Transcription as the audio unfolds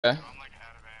Okay.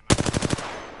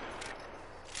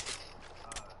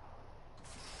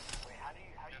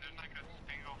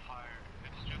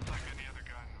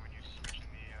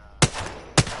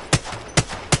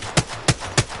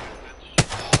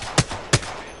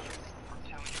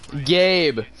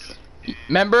 Gabe,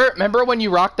 remember when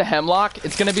you rock the hemlock?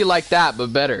 It's gonna be like that,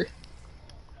 but better.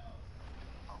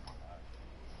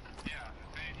 Yeah,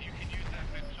 you can use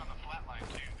that bitch on the flatline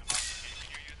too, the modification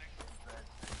you're using.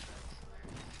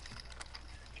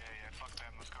 Yeah, fuck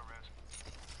them, let's go res.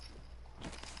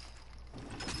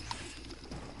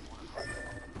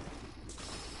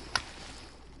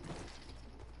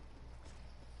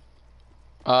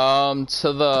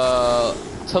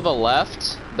 To the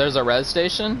left, there's a res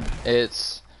station.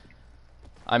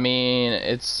 I mean,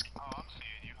 it's. Oh, I'm seeing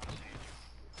you.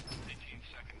 18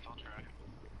 seconds, I'll try.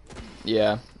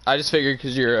 Yeah, I just figured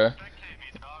because you're a.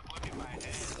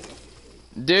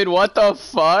 Dude, what the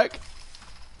fuck?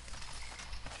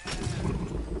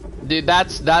 Dude,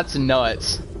 that's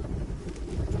nuts.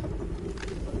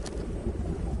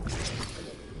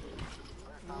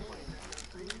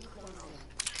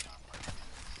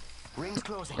 Ring's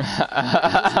closing.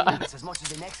 As much as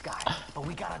the next guy, but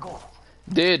we gotta go.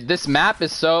 Dude, this map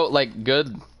is so like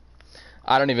good.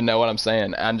 I don't even know what I'm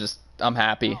saying. I'm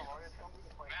happy.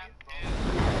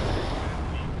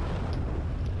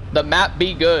 The map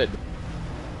be good.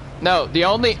 No, the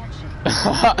only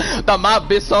the map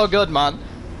be so good, man.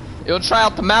 You'll try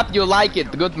out the map, you like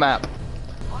it. The good map.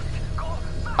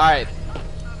 Alright.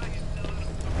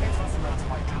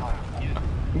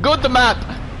 Good map.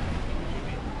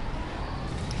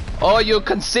 Oh, you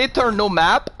consider no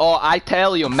map? Oh, I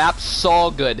tell you, map's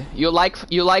so good. You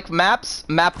like maps?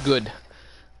 Map good.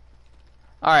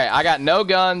 Alright, I got no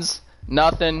guns,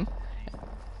 nothing.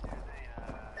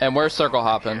 And we're circle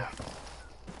hopping.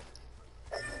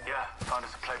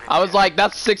 I was like,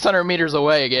 that's 600 meters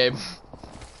away, Gabe.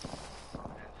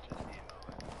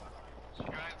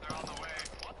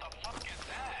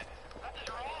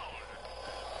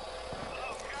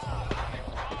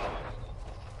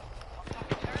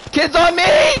 Kids on me!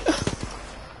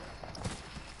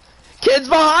 Kids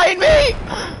behind me!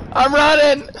 I'm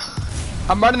running!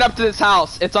 I'm running up to this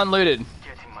house. It's unlooted.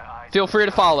 Feel free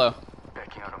to follow.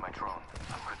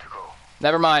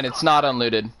 Never mind, it's not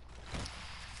unlooted.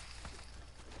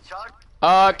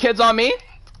 Kids on me?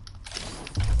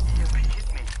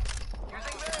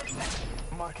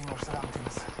 Marking our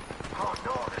surroundings. Oh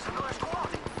no, there's another squad!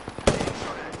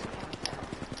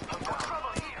 I've got trouble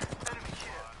here. Enemy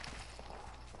here.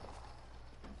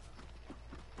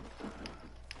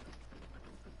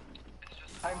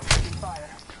 I'm taking fire.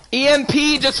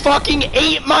 EMP just fucking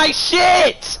ate my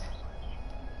shit!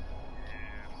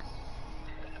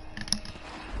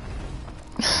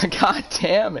 God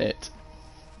damn it.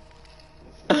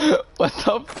 What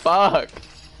the fuck?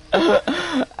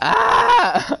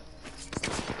 Ah!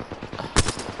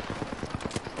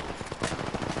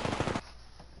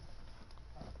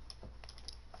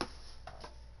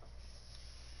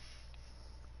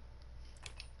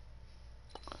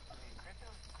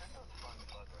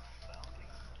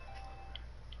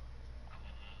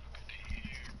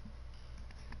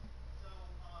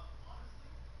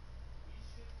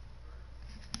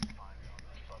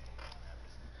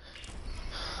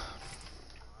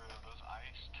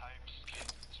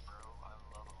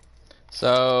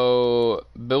 So,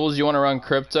 Bills, you want to run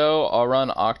Crypto? I'll run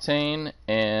Octane,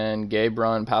 and Gabe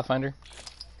run Pathfinder.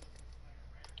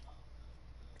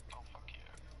 Oh fuck yeah.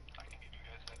 I can give you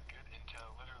guys that good intel.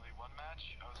 Literally one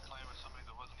match, I was playing with somebody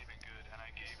that wasn't even good, and I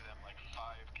gave them like 5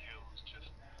 kills. Just,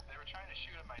 they were trying to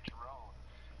shoot at my drone,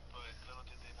 but little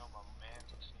did they know my man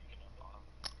was sneaking up on them.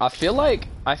 I feel like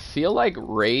Wraith, I feel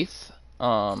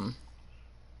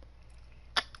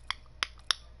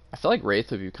like Wraith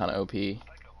would be kind of OP.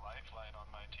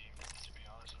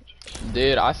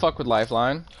 Dude, I fuck with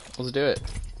Lifeline. Let's do it.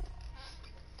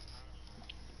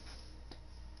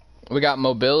 We got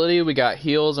mobility, we got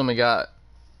heals, and we got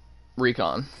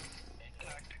recon.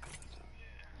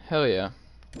 Hell yeah.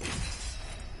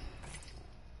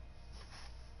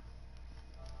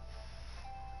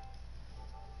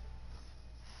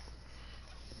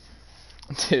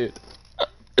 Dude.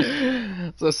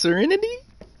 So Serenity?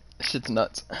 Shit's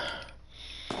nuts.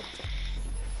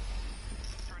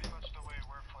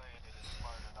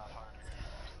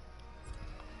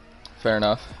 Fair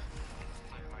enough.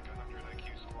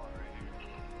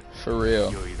 For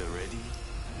real. You're either ready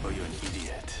or you're an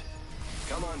idiot.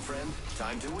 Come on, friend.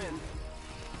 Time to win.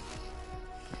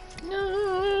 I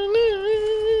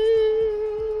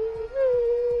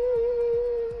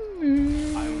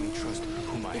only trust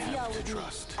whom I have to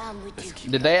trust. with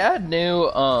you. Did they add new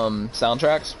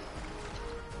soundtracks?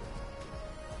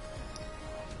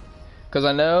 Because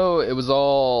I know it was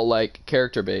all like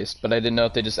character based, but I didn't know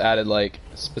if they just added like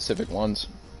specific ones.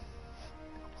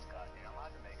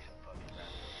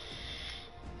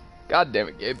 God damn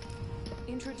it, Gabe.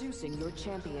 Introducing your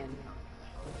champion.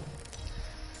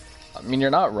 I mean, you're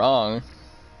not wrong.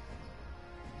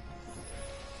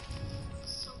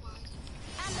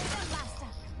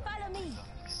 Follow me.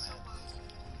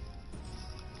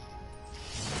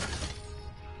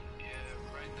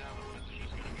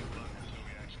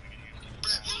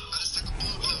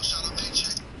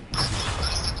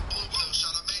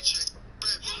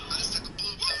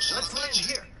 Let's land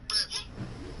here.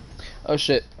 Oh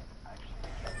shit.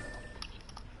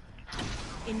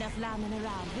 Enough lambing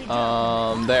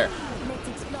around. There. Let's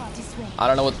explore this way. I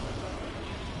don't know what.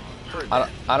 I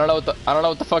don't know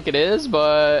what the fuck it is,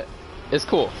 but it's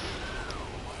cool.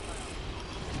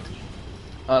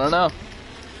 I don't know.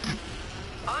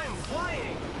 I'm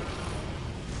flying.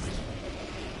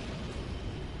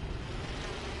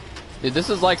 Dude, this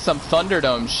is like some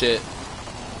Thunderdome shit.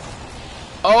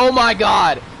 Oh my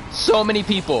god! So many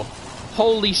people.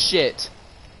 Holy shit.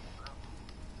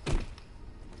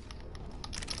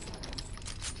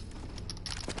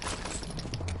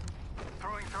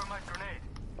 Throwing thermite grenade.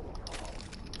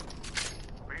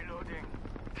 Reloading.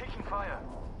 Taking fire.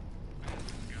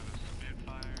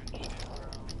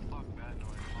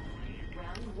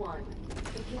 Round one.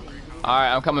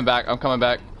 Alright, I'm coming back. I'm coming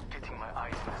back. Getting my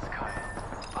eyes in the sky.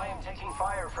 I am taking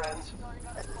fire, friends.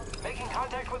 Making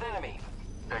contact with enemy.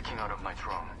 Backing out of my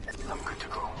drone. I'm good to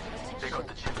go. They got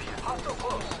the champion. Hostile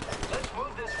close. Let's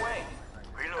move this way.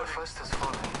 Reload. The first has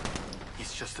fallen.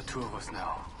 It's just the two of us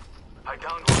now. I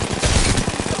downed one.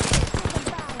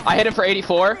 I hit him for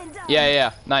 84.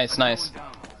 Yeah. Nice.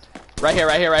 Right here.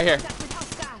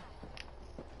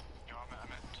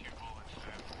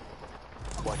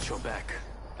 Watch your back.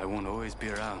 I won't always be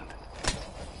around.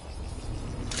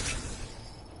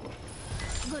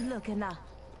 Good looking now.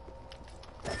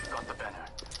 Got the banner.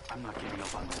 I'm not giving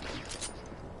up on them.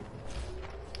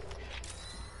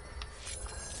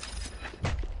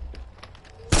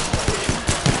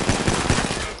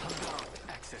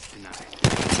 Access denied.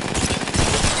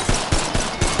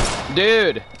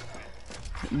 Dude,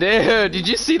 did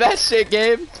you see that shit,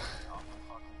 Gabe?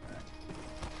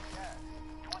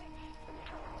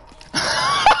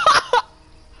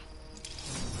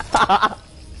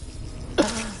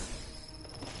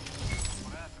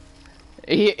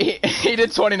 He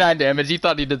did 29 damage. He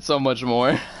thought he did so much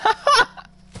more.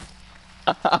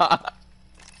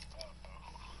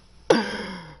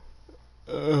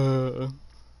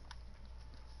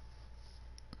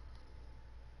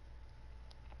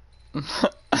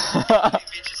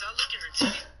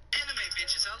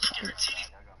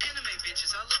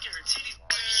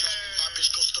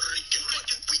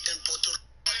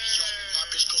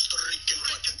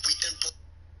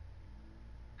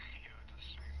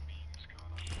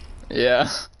 Yeah.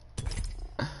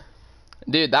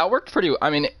 Dude, that worked pretty. I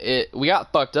mean, we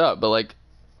got fucked up, but like,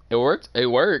 it worked. It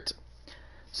worked.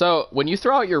 So when you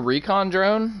throw out your recon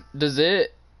drone, does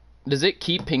it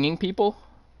keep pinging people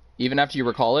even after you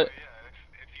recall it? Yeah,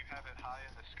 if you have it high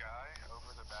in the sky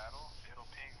over the battle, it'll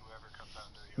ping whoever comes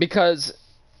out near you. Because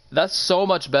that's so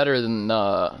much better than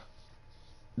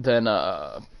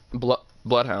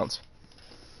Bloodhounds.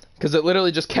 Because it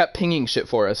literally just kept pinging shit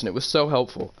for us, and it was so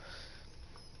helpful.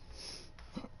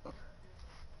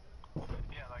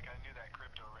 Yeah, like I knew that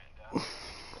crypto ran down. I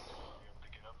didn't be able to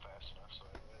get up fast enough, so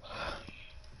I was.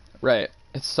 Right.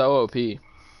 It's so OP. We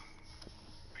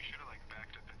should have like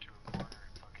backed up into a corner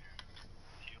and fucking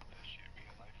healed this shit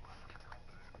via lifeline. I forgot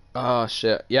that. Oh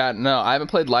shit. Yeah, no, I haven't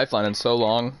played Lifeline in so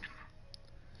long.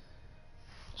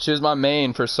 She was my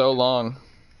main for so long.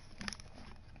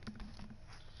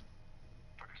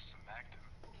 Fucking smacked him.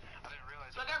 I didn't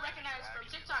realize. So I got recognized from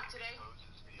TikTok today.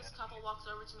 This couple walks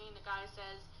over to me and the guy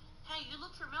says, "Hey, you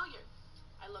look familiar."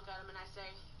 I look at him and I say,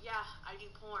 "Yeah, I do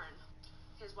porn."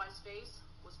 His wife's face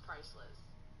was priceless.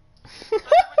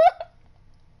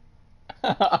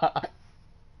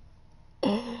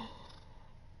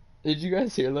 Did you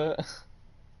guys hear that?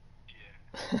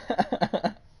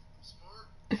 Yeah.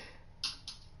 Did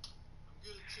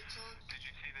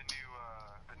you see the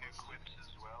new quips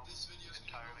as well?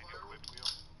 Entirely new quip wheel.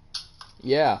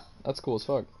 Yeah, that's cool as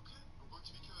fuck.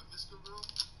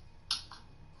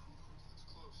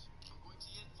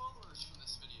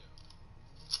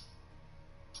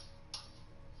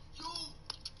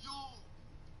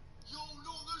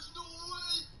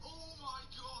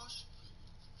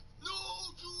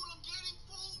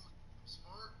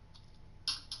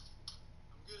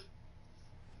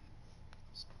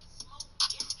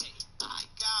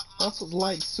 Hustle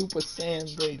like Super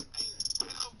Saiyan, baby.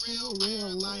 Real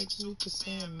like Super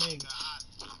Saiyan, baby. I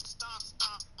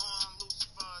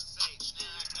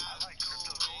like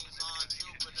Crypto Golden because you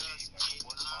can see like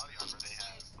what body armor they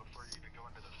have before you even go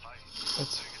into the fight.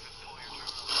 It's So you can just pull your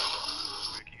drone over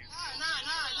quick. You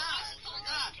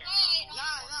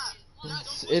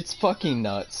it's fucking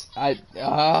nuts. If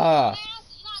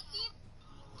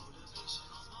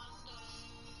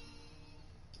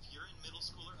you're in middle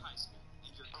school or high school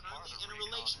and you're currently in a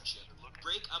relationship,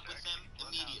 break up with them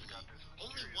immediately.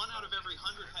 Only 1 out of every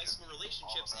 100 high school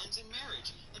relationships ends in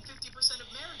marriage, and 50% of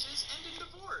marriages end in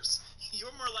divorce. You're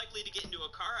more likely to get into a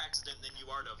car accident than you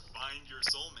are to find your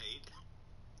soulmate.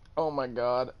 Oh my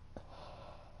god.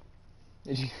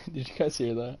 Did you guys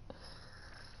hear that?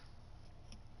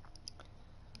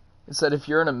 It said if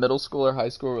you're in a middle school or high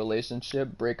school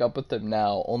relationship, break up with them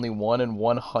now. Only 1 in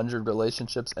 100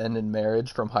 relationships end in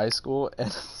marriage from high school,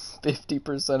 and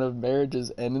 50% of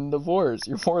marriages end in divorce.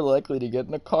 You're more likely to get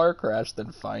in a car crash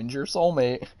than find your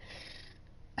soulmate.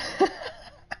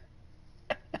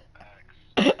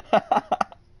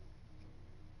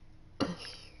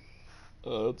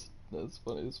 Oh, that's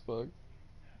funny as fuck.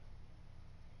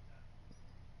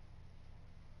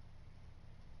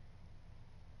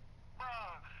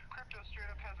 Crypto straight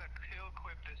up has a kill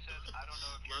quip that says, I don't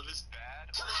know if Love you're is just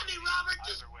bad or Randy great. Robert,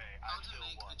 Either way, I how to still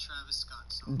make won. a Travis Scott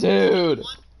song. Dude.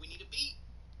 One, we need a beat.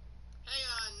 Hey,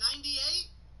 98,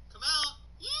 come out.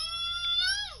 Yeah!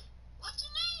 What you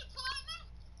need, partner?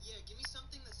 Yeah, give me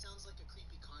something that sounds like a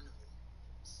creepy carnival.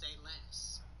 Say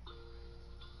less.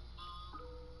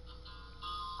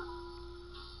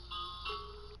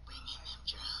 Bring in them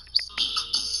drums.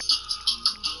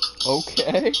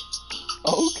 Okay.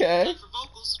 Okay. For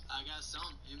vocals, I got some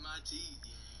in my teeth,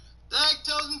 yeah.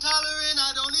 Lactose intolerant,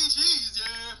 I don't eat cheese,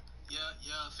 yeah.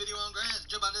 Yeah, 51 grams,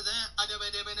 drip out the zan. I dip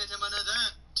it in the tip of the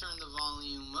zan. Turn the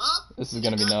volume up. This is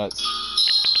gonna be nuts.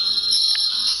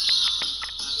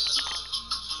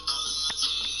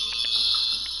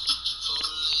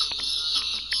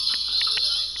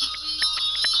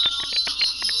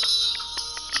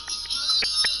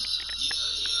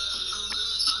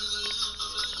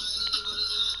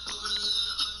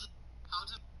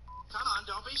 Come on,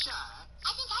 don't be shy.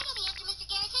 I think I know the answer, Mr.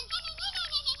 Garrison.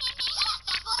 Shut up,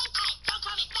 fat boy. Hey, don't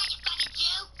call me fat, you fucking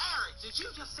Jew. Eric, did you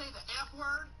just say the F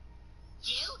word?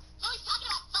 Jew? No, he's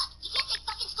talking about fuck. You can't say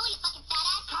fucking school, you fucking fat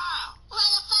ass. Kyle. Why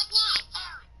the fuck not?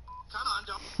 Eric. Come on,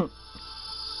 don't.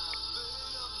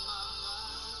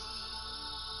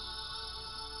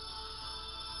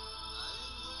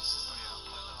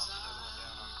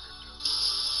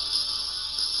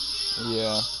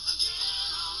 Yeah.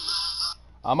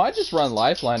 I might just run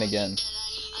Lifeline again.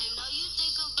 I know you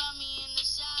think about me in the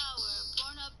shower.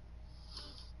 Born up.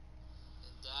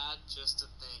 And Dad, just to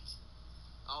think,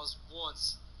 I was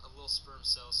once a little sperm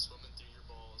cell swimming through your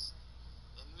balls.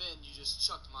 And then you just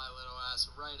chucked my little ass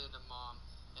right into Mom.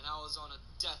 And I was on a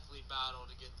deathly battle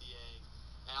to get the egg.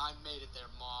 And I made it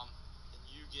there, Mom. And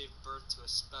you gave birth to a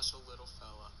special little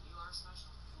fella. You are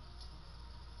special.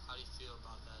 How do you feel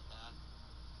about that, Dad?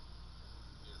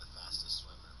 You're the fastest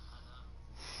swimmer. I know.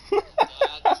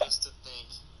 Dad, just to think,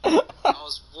 I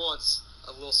was once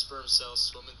a little sperm cell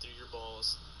swimming through your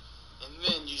balls. And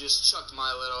then you just chucked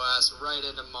my little ass right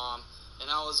into Mom. And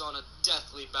I was on a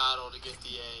deathly battle to get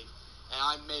the egg. And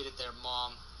I made it there,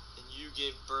 Mom. And you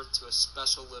gave birth to a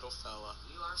special little fella.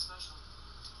 You are special.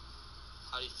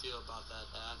 How do you feel about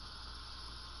that, Dad?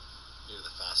 You're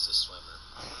the fastest swimmer.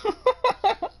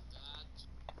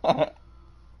 Dad,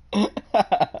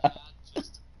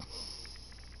 just to think.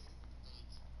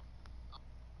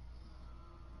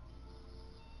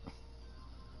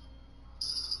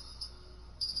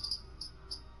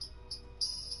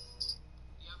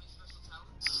 You have any special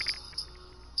talents?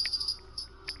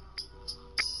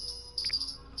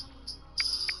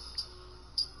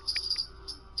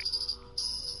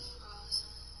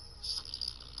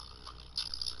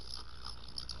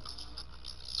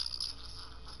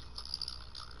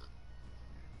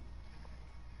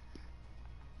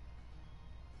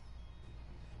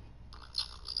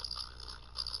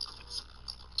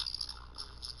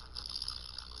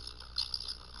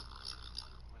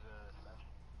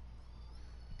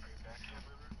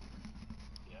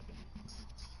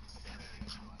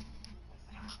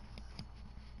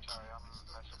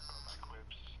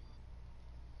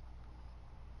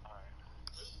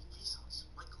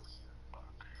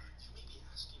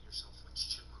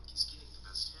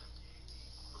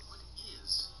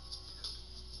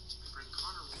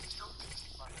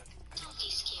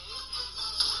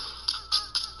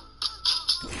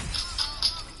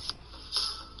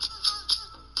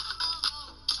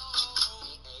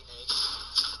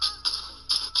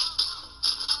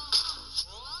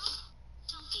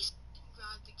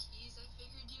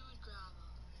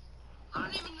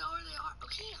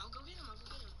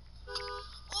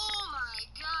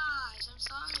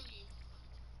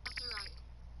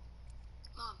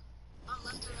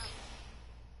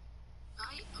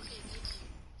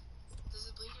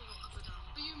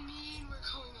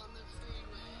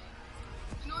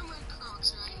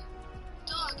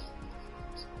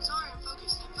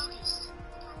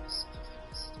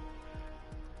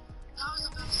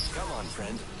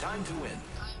 friend. Time to win.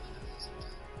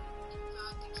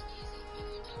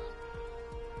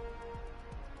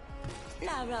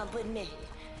 Now romp with me.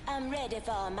 I'm ready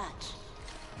for a match.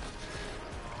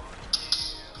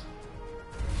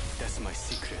 That's my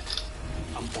secret.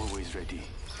 I'm always ready.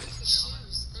 The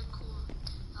shoes, they're cool.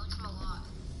 I like them a lot.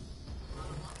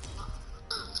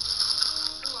 Who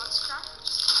wants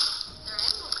crackers? They're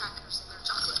animal crackers and they're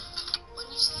chocolate. What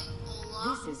did you say?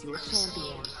 This is your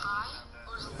champion. Hi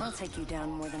or hello? I'll take you down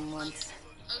more than once.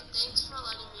 Hey, thanks for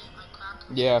letting me eat my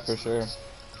crackers. Yeah, for sure.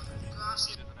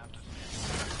 Gracias.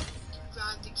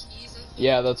 Grab the keys, I think.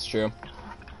 Yeah, that's true.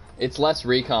 It's less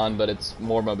recon, but it's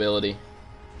more mobility.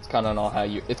 It's kind of all how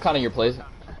you. It's kind of your place. Way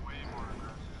more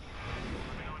aggressive.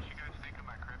 Let me know what you guys think of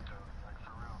my crypto, like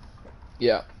for real.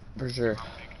 Yeah, for sure.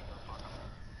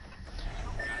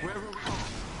 Wherever we go,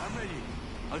 I'm ready.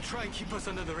 I'll try and keep us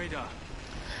under the radar.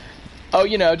 Oh,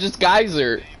 you know, just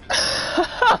Geyser.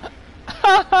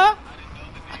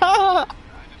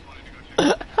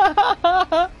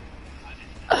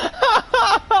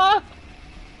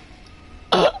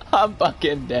 I'm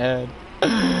fucking dead.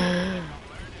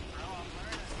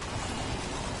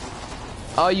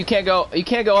 Oh, you can't go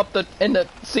up in the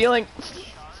ceiling.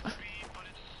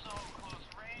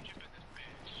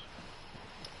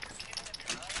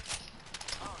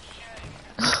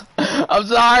 I'm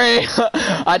sorry.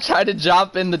 I tried to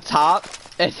jump in the top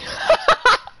and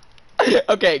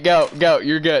okay, go.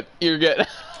 You're good.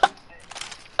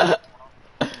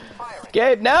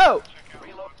 Gabe, no.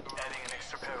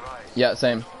 Yeah,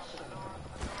 same.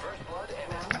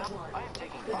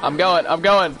 I'm going.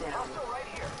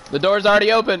 The door's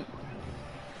already open.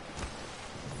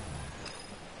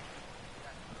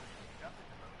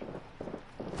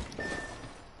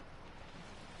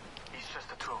 It's just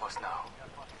the two of us now.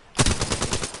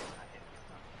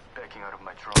 Backing out of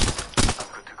my drone. I'm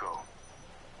good to go.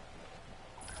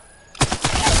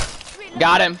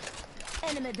 Got him.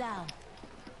 Enemy down.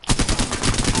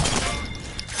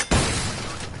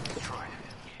 Destroyed.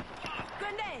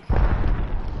 Grenade.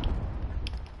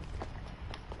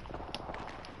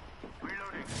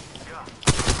 Reloading. Yeah.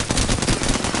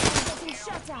 Getting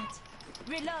shot at.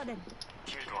 Reloading.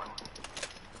 Killed one.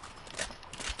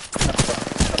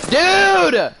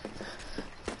 Dude!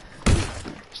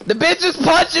 The bitch is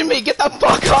punching me! Get the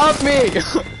fuck off me!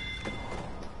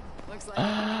 Looks like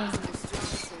I'm using your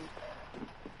strong suit.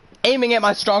 Aiming at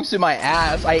my strong suit, my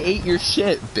ass. I ate your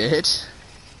shit, bitch.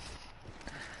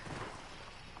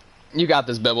 You got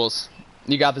this, Bibbles.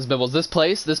 You got this, Bibbles. This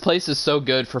place is so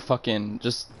good for fucking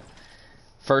just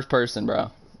first person,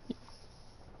 bro.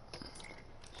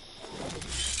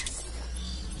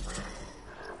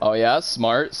 Oh yeah,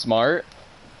 smart.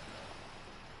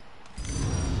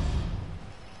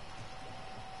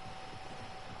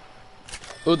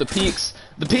 Oh, the peaks.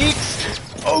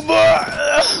 Oh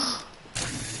my!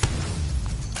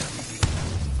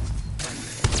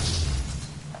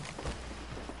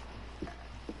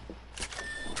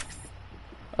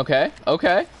 Okay.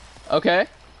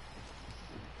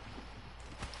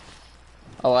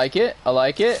 I like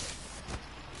it.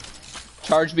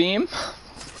 Charge beam.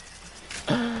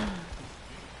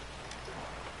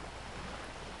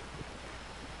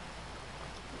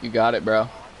 You got it, bro.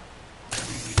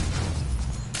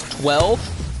 12?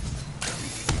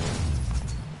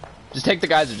 Just take the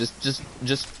geyser.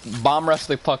 Just bomb rush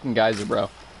the fucking geyser, bro.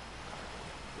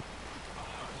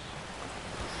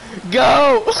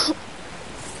 Go!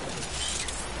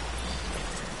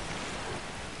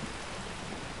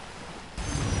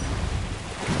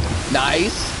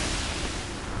 Nice.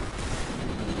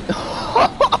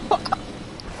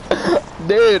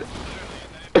 Dude.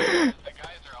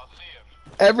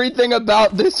 Everything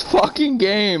about this fucking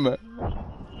game.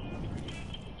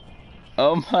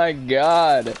 Oh my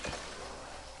god.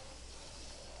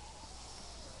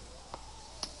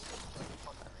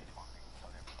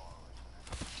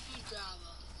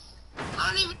 I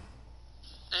don't even.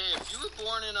 Hey, if you were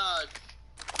born in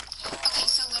Okay,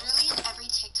 so literally in every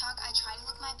TikTok, I try to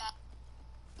look my best.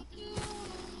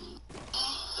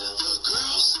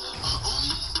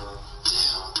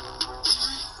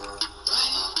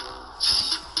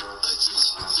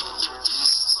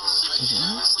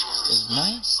 Is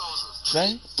my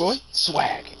bad boy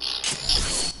swag.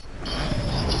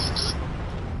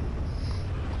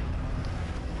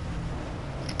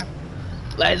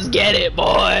 Let's get it,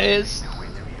 boys.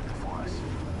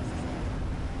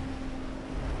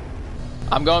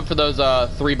 I'm going for those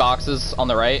 3 boxes on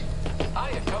the right.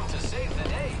 I have come to save the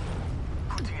day.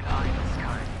 Putting an eye in the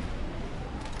sky.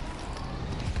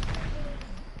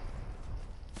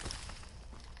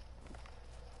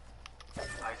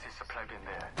 I see supply bin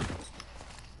there.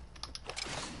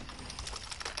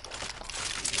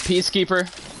 Peacekeeper.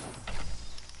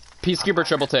 Peacekeeper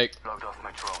triple take. Logged off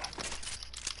my drone.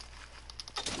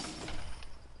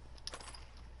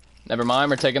 Never mind,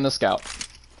 we're taking the scout.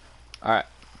 Alright.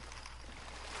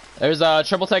 There's a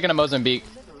triple take in a Mozambique,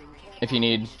 if you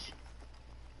need.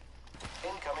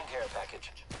 Incoming care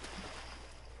package.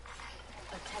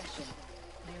 Attention.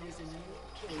 There is a new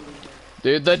kill leader.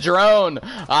 Dude, the drone!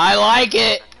 I like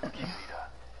it!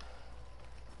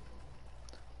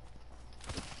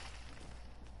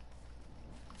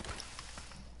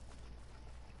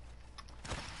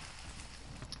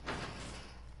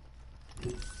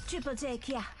 Triple take,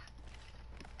 yeah.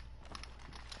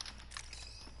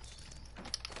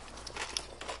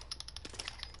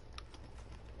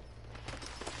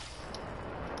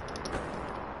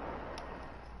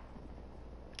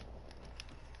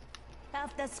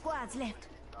 Half the squad's left.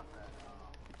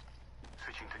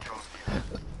 Switching to drone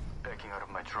view. Backing out of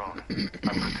my drone.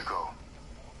 I'm good to go.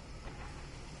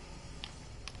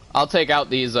 I'll take out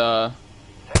these,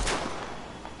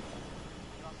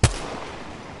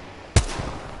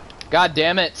 God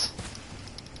damn it!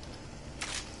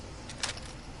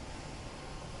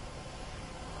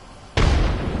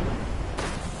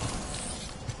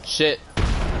 Shit.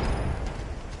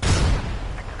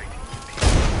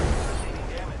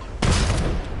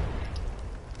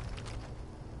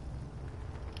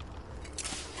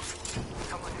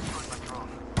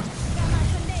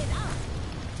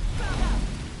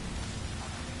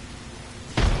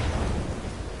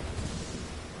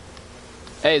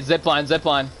 Hey, zipline,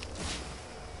 zipline.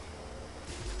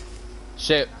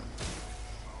 Shit.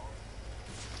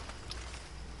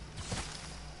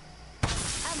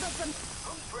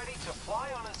 Who's ready to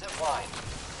fly on a zip line?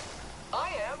 I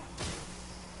am.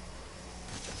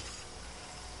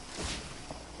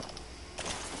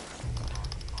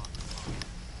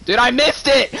 Dude, I missed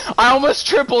it! I almost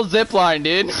triple zipline,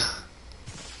 dude.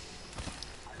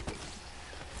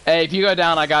 Hey, if you go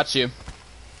down, I got you.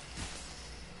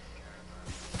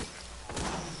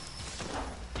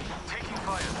 Taking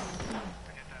fire.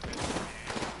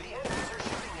 The enemies are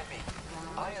shooting at me.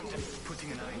 I am just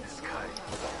putting an eye in the sky.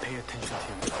 Pay attention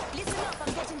to me. Listen up,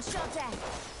 I'm getting shot at.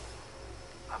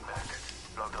 I'm back.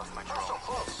 Logged off my drone. So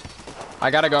close. I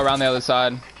gotta go around the other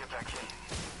side. Get back in.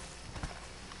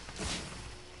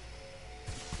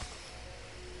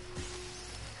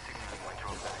 Signaling my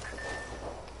drone back.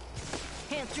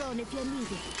 Hair drone if you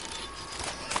need it.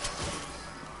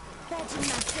 Patching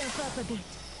myself up a bit.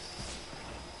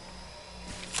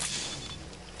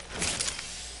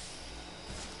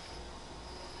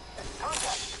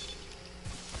 Contact.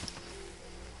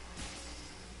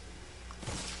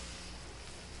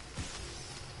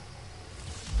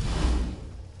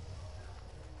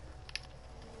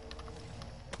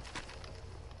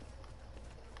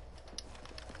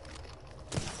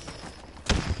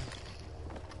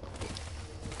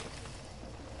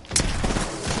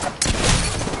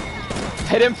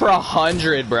 Hit him for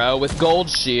 100, bro, with gold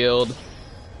shield.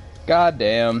 God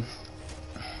damn.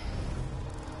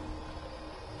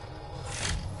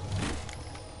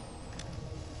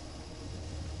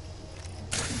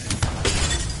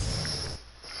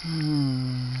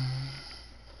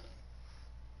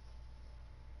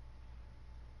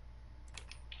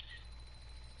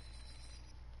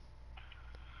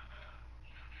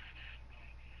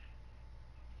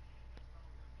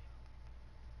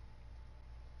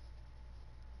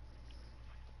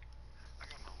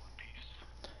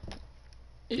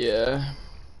 Yeah.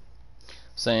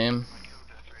 Same.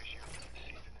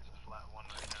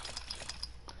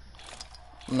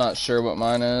 I'm not sure what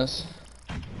mine is.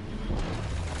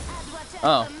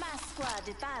 Oh.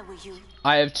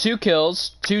 I have 2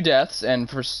 kills, 2 deaths, and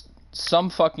for some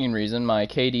fucking reason, my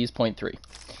KD's 0.3.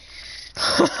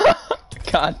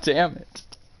 God damn it.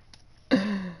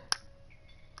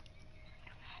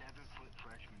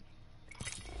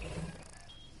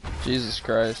 Jesus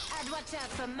Christ. I'd watch out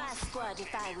for my squad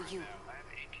if I were you. I have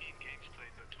 18 games played,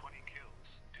 but 20 kills.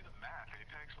 Do the math,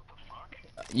 Apex. What the fuck?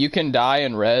 You can die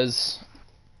and res.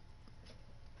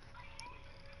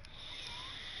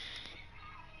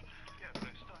 Yeah, but I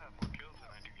still have more kills than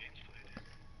I do games played.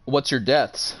 What's your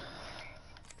deaths?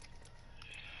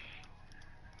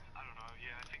 I don't know.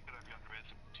 Yeah, I think that I've gotten red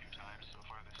 2 times so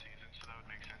far this season, so that would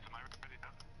make sense. Am I ready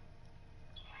now?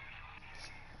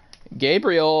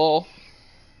 Gabriel.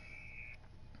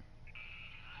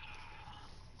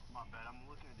 My bad. I'm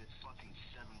looking at this fucking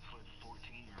 7-foot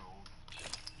 14-year-old.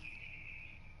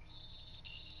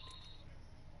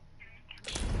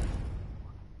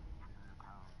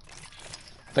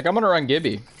 I think I'm gonna run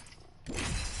Gibby.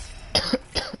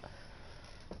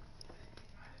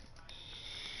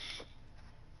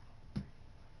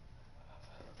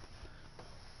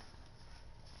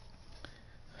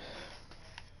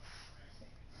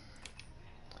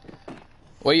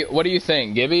 What do you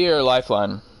think, Gibby or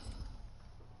Lifeline?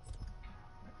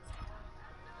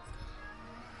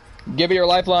 Gibby or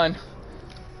Lifeline?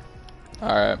 All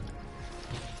right.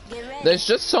 There's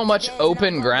just so much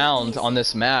open ground on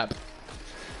this map.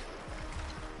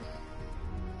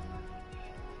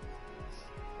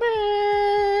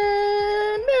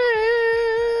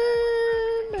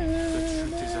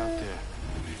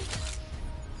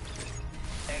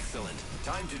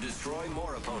 Time to destroy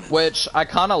more opponents. Which I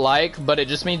kind of like, but it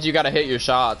just means you gotta hit your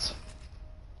shots.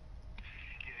 Yeah,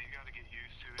 you gotta get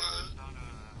used to it. It's not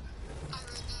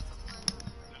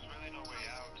there's really no way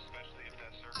out, especially if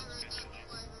that circle's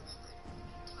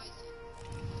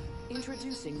been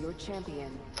Introducing your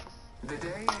champion. The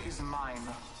day is mine.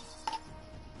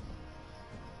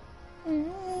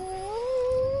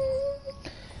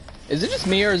 Is it just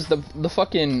me, or is the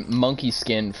fucking monkey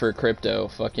skin for crypto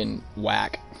fucking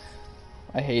whack?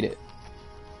 I hate it.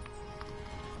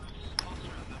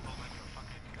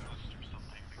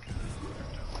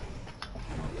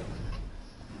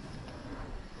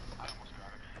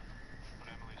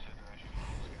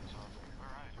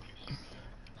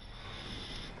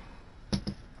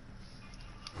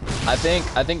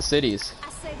 I think cities.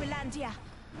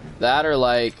 That or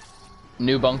like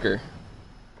new bunker.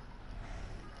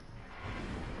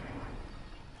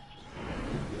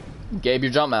 Gabe,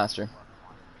 your jump master.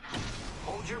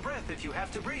 Hold your breath if you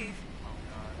have to breathe.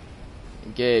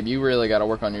 Gabe, you really gotta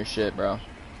work on your shit, bro.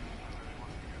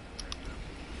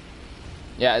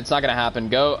 Yeah, it's not gonna happen.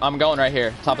 Go. I'm going right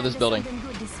here, top of this building.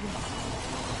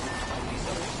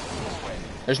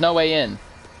 There's no way in.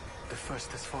 The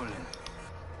first has fallen.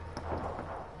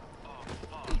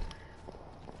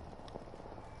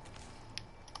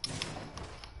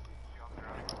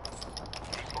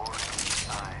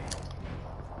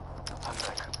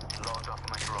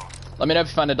 Let me know if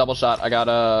you find a double shot. I got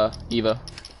Eva.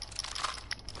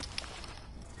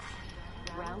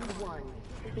 Round 1.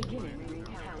 Beginning ring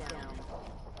countdown.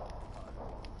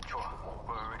 Sure,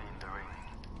 we're already in the ring.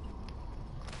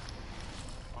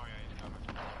 Oh yeah, he's coming.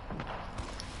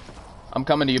 I'm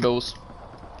coming to you, Bulls.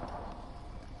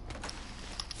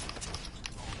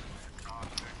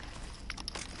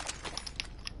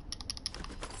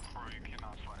 Bro, you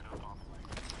cannot slide up on me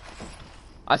like that.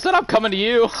 I said I'm coming to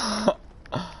you.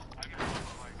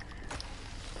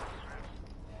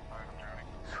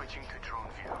 Switching to drone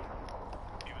view.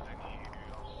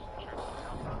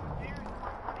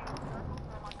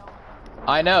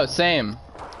 I know, same.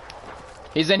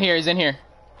 He's in here, he's in here.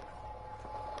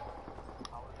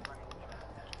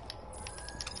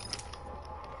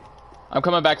 I'm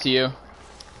coming back to you. He's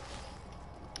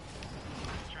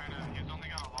only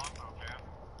got a longbow, fam.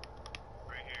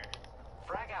 Right here.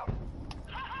 Frag out.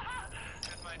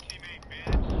 That's my teammate,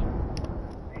 bitch.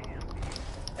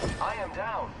 I am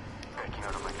down. Backing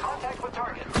out of my Contact with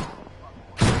target.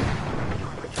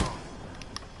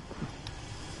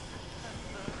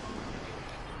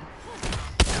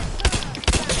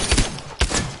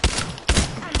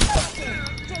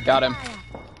 Got him.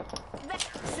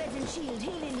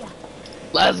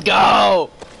 Let's go!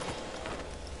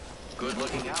 Good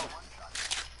looking out.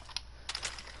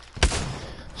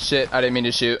 Shit, I didn't mean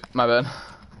to shoot. My bad.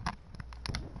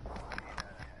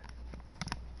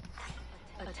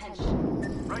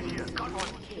 Right here. Got one.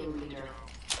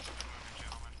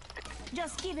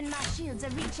 Just giving my shields a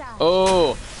recharge.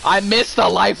 Oh, I missed the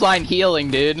lifeline healing,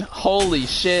 dude. Holy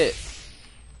shit.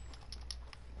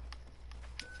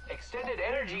 Extended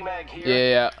energy mag here.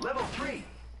 Yeah. Level 3.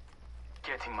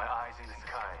 Getting my eyes in the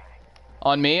sky.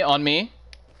 On me, on me.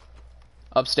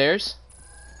 Upstairs.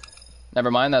 Never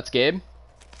mind, that's Gabe.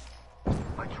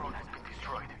 My drone has been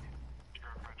destroyed.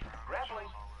 Grappling.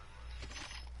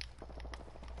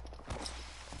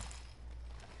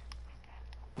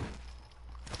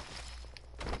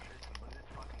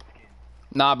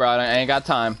 Nah, bro, I ain't got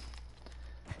time.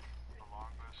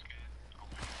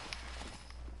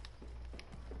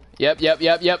 Yep.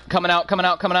 Coming out.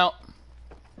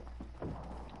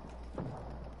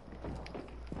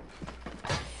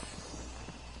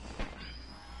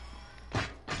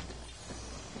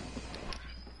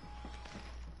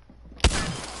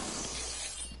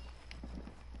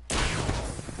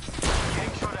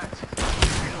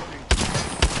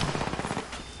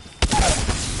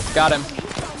 Got him.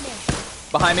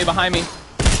 Behind me.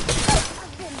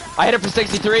 I hit her for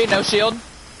 63, no shield.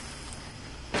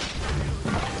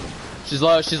 She's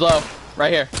low.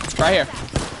 Right here. Frag out.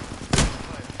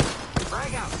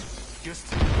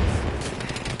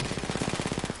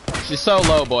 She's so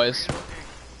low, boys.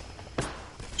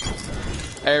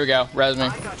 There we go, res me.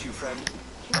 I got you, friend.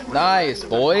 Nice,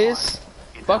 boys.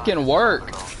 Fucking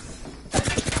work.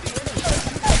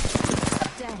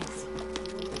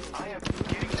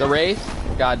 a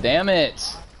Wraith? God damn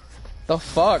it. The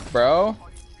fuck, bro?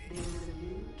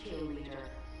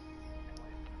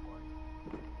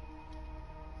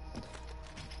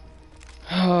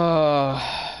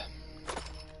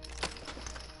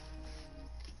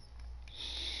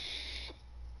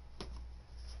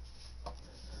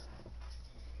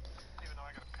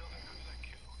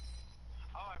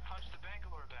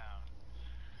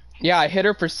 Yeah, I hit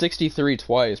her for 63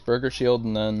 twice. Burger Shield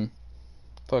and then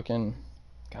fucking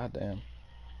goddamn.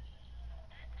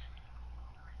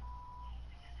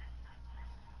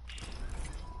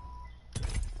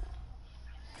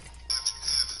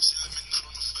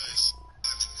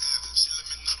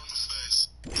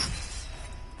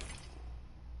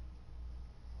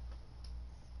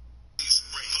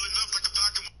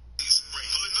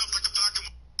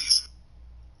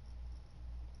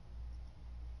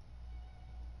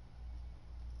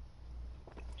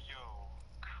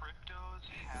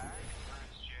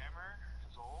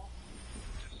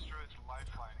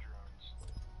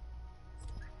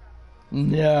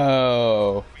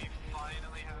 No. We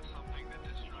finally have something that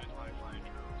destroys lifeline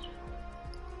drones.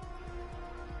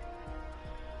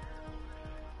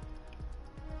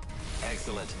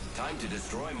 Excellent. Time to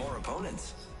destroy more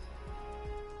opponents.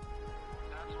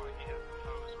 That's why he has the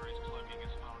pose where he's plugging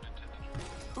his phone into the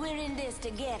drone. We're in this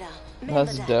together. Remember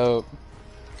That's that. dope.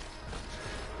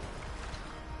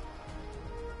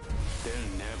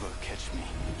 They'll never catch me.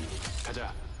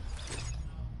 가자.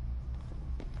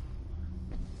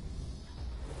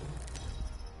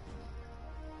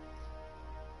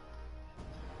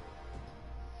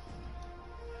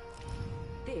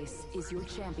 This is your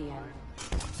champion.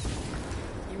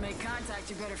 You make contact,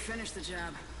 you better finish the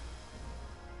job.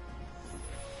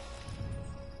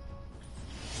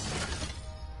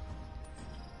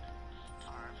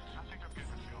 Alright, I think I'm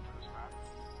getting a feel for this map.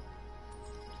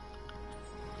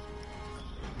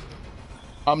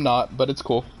 I'm not, but it's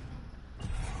cool.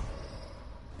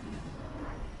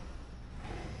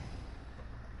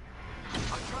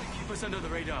 I'll try to keep us under the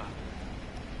radar.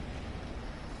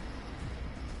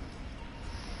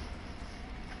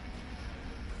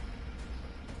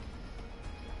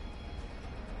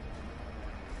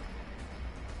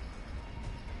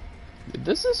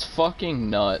 This is fucking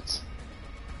nuts.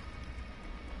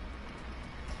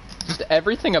 Just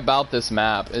everything about this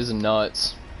map is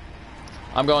nuts.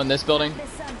 I'm going this building. There's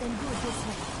something good this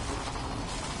way.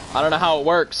 I don't know how it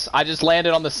works. I just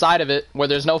landed on the side of it where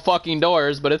there's no fucking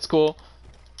doors, but it's cool.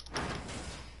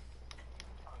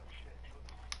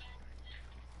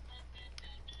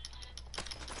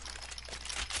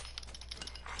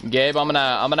 Gabe, I'm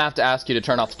gonna have to ask you to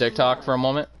turn off the TikTok for a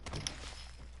moment.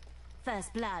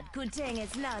 First blood. Good thing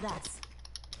it's not us.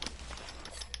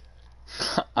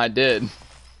 I did.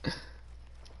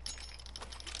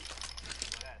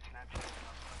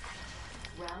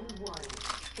 Round one.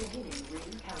 Beginning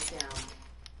ring countdown.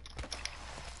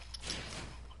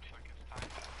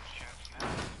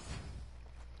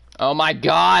 Oh my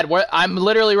god, I'm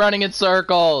literally running in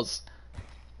circles.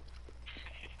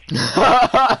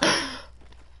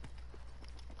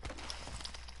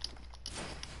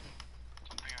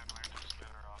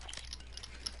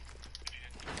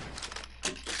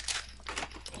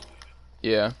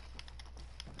 Yeah.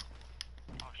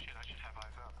 Oh shit, I should have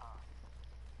eyes up,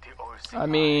 huh? I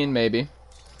mean, maybe. I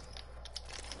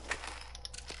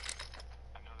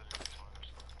know that it's toilet,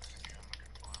 so that's the game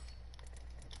I'm looking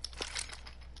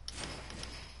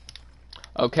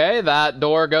for. Okay, that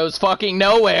door goes fucking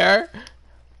nowhere.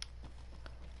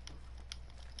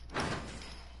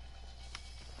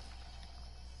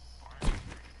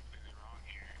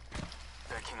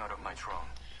 Backing out of my drone.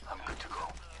 I'm good to go.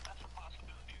 That's a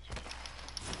possibility as well.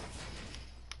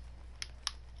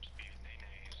 Just being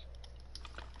nays.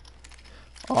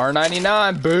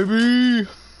 R99, baby.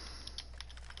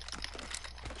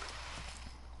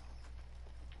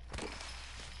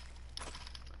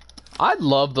 I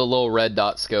love the little red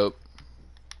dot scope.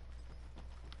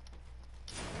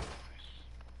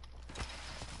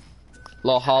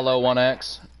 Little hollow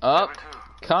 1X. Up.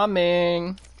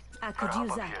 Coming. I could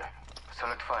use that.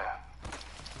 Select fire.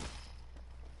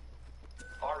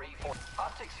 RE4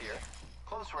 optics here.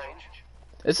 Close range.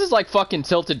 This is like fucking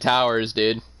Tilted Towers,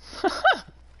 dude.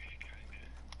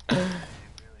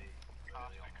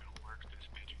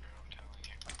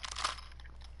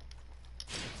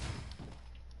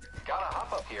 Gotta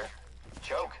hop up here.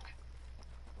 Choke.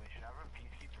 We should have a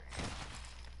PC break.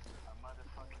 A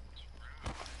motherfucking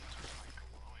room is like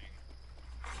glowing.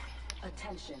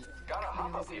 Attention. Gotta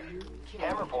hop up here.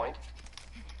 Hammer point.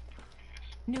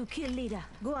 New kill leader.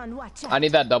 Go on, watch out. I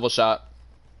need that double shot.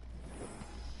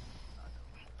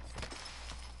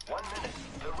 1 minute.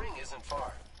 The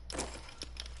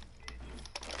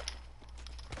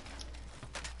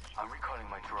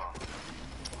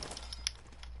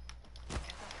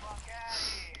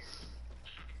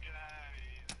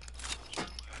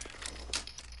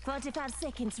 45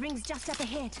 seconds. Ring's just up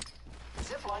ahead.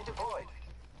 Zipline deployed.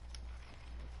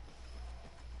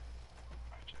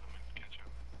 Alright, gentlemen, catch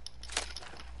up.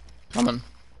 Coming.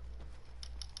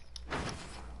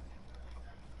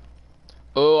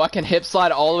 Oh, I can hip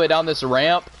slide all the way down this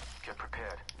ramp. Get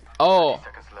prepared. Oh. 30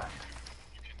 seconds left.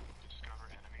 You can discover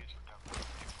enemies without putting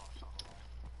people on the line.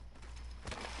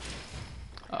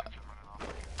 If they're running off,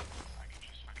 I can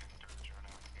just fucking throw the drone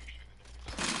out and make sure that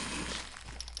everything's...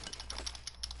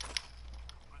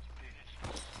 What's big is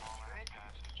the small ass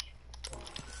passage.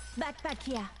 Backpack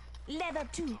here. Leather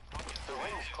 2. The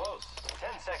ring's close.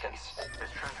 10 seconds.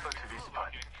 Let's transfer to this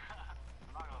spot.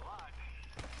 I'm not gonna lie.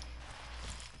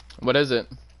 What is it?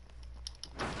 It's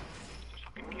a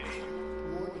fucking cave.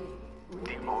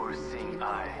 The all-seeing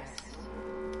eye.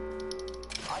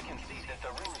 I can see that the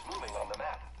ring's moving on the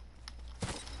map.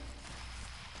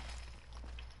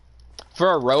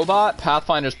 For a robot,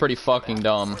 Pathfinder's pretty fucking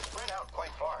dumb. We're spread out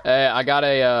quite far. Hey, I got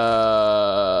a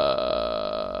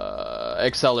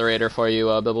accelerator for you,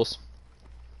 Bibbles.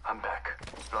 I'm back.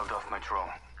 Logged off my drone.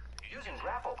 Using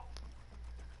grapple.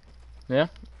 Yeah?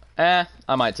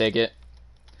 I might take it.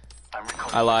 I'm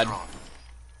recalling I lied. my drone.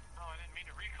 Oh, I didn't mean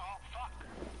to recall. Fuck.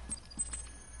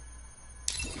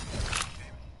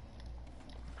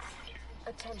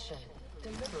 Attention.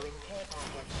 Delivering care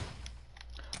package.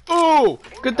 Ooh!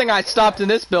 Good thing I stopped in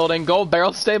this building. Gold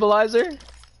barrel stabilizer? Switching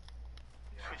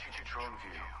to drone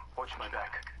view. Watch my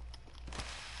back.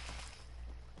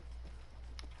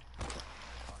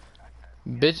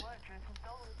 Bitch.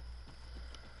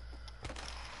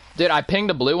 Dude, I pinged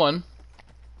a blue one.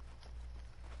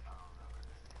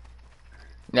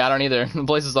 Yeah, I don't either. The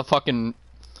place is a fucking...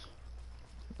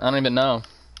 I don't even know.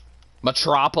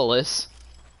 Metropolis.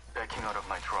 Backing out of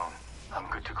my drone. I'm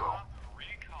good to go.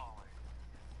 Recalling.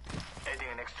 Adding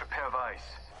an extra pair of eyes.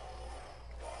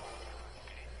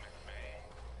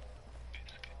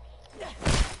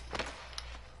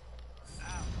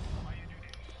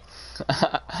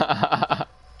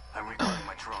 I'm recalling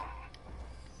my drone.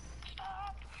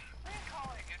 Stop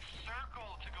recalling. It's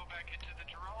circle to go back into the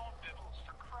drone, Bibbles.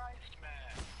 For Christ,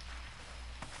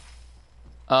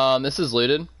 man. This is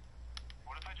looted.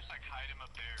 What if I just like hide him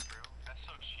up there, bro? That's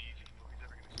so cheesy. Nobody's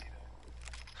ever gonna see that.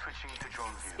 Switching to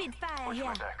drone view. Spitfire Watch here.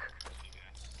 my back.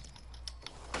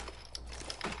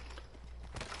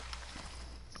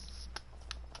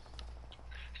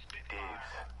 Oh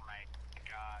my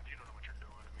god, you don't know what you're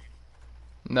doing to me.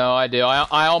 No, I do.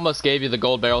 I almost gave you the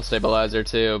gold barrel stabilizer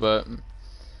too, but... Let's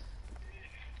hit him.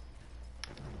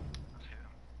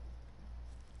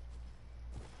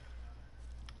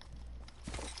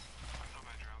 I'll throw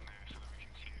my drone there so that we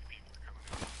can see if people are coming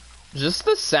in. Just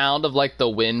the sound of like the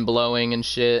wind blowing and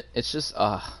shit. It's just,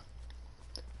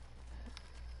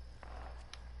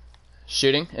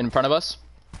 Shooting in front of us.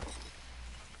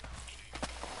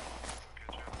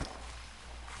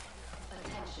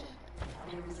 Attention.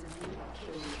 There is a new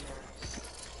kill leader.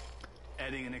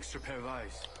 Adding an extra pair of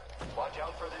eyes. Watch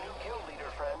out for the new kill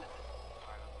leader, friend.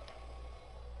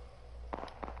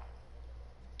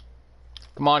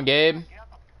 Come on, Gabe.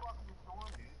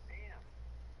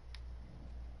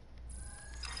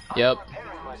 Yep.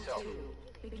 Preparing myself.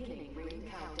 Beginning ring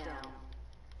countdown.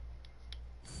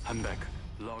 I'm back.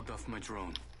 Logged off my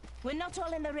drone. We're not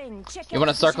all in the ring. Check You want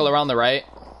to circle around the right?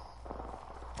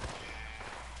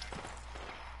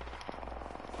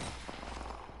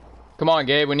 Come on,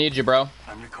 Gabe. We need you, bro.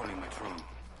 I'm recalling my drone.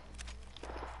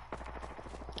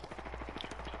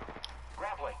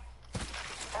 Grappling.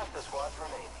 Half the squad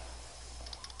remain.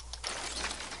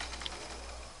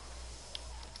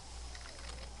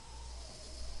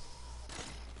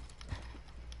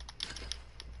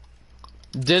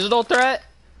 Digital threat?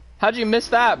 How'd you miss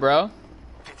that, bro?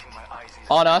 Getting my eyes in.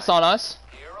 On us, on us.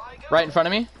 Here I go. Right in front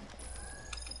of me.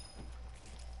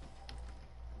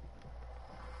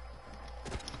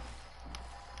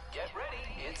 Get ready.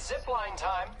 It's zipline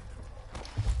time.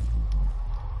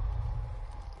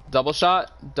 Double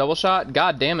shot. Double shot.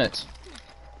 God damn it.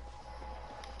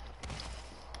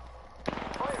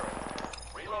 Firing.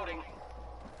 Reloading.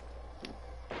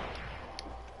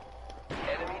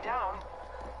 Enemy down.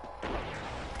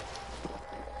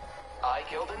 I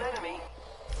killed an enemy.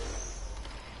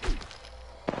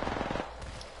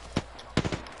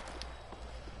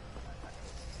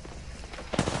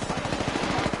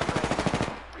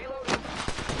 Reloading.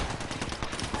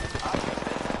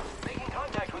 Making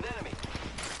contact with enemy.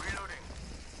 Reloading.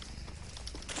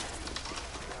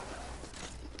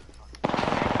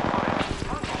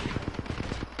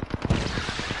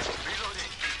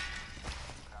 Reloading.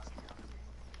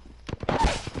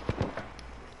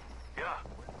 Yeah.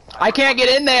 I can't get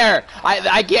in there.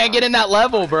 I can't get in that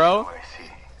level, bro. Oh, I see.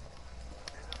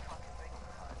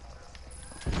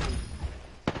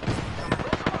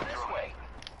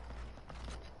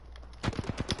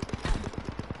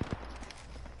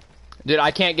 Dude,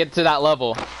 I can't get to that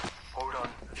level. Hold on.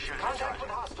 Shield Contact recharge. with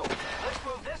hostile. Let's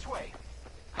move this way.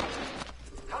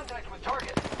 Contact with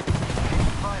target.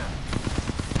 Fire.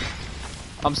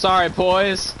 I'm sorry,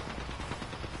 boys.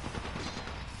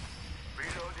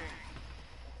 Reloading.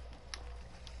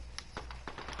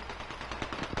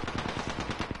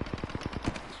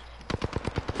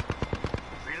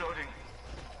 Reloading.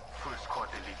 Full squad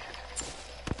deleted.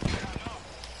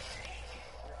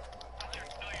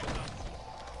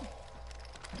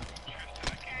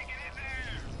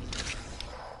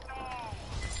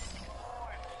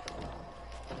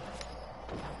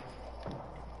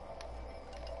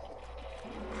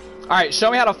 Alright,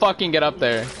 show me how to fucking get up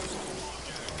there.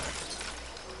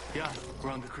 Yeah,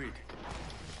 round the creek.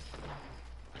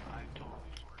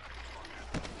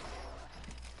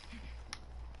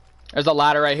 There's a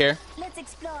ladder right here. Let's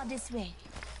explore this way.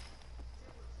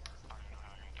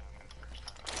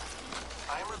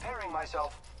 I am repairing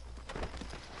myself.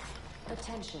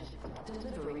 Attention.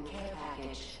 Delivering care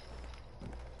package.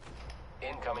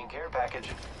 Incoming care package.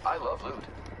 I love loot.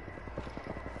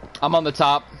 I'm on the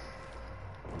top.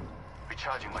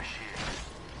 Recharging my shield.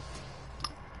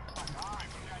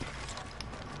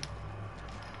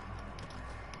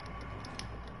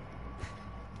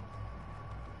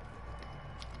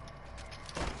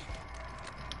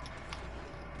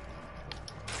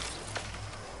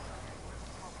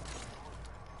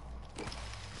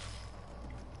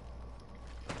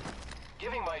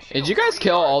 Giving my shield Did you guys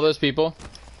kill all those people?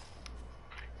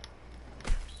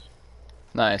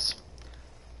 Nice.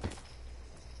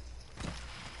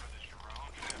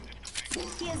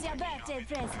 Here's your birthday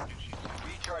present.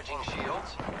 recharging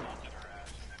shields.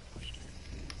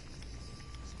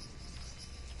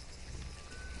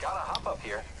 Gotta hop up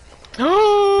here.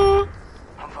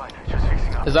 I'm fine. Just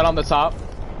fixing up. Is that on the top?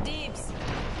 Deeps.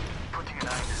 Putting an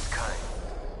eye in the sky.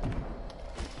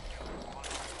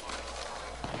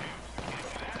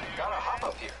 Gotta hop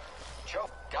up here.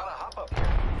 Choke. Gotta hop up here.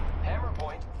 Hammer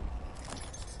point.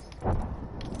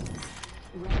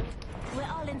 We're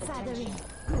all inside the ring.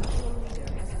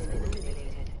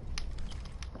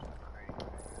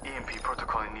 EMP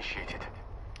protocol initiated.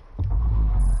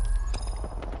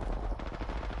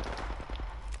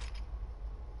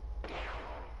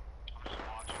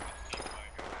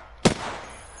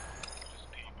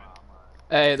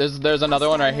 Hey, there's another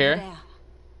one right here.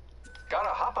 Gotta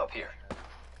hop up here.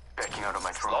 Backing out of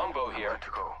my drone. Longbow here. I'm good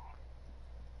to go.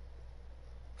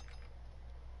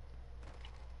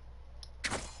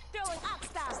 Throwing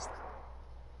Oxstar.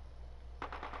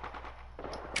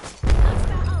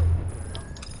 Oxstar out.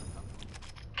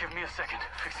 Give me a second.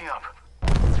 Fixing up.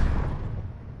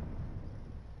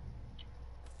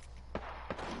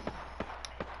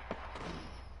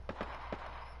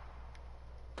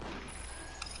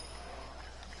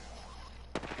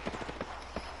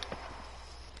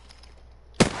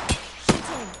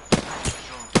 Shooting.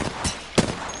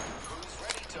 Who's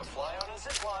ready to fly on a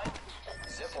zip line?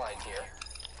 Zip line here.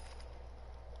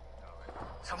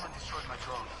 Someone destroyed my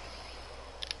drone.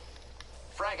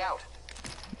 Frag out.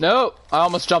 No, I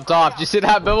almost jumped off. Did you see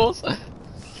that, Bibbles? Getting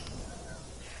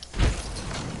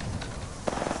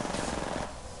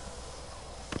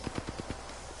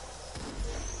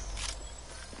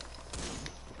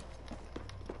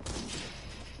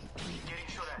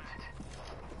shot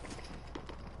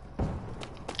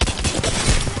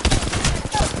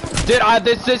at.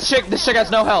 Dude, this chick has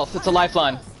no health. It's a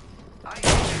lifeline.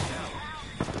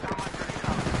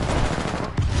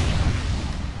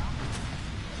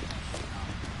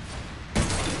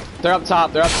 They're up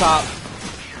top. They're up top.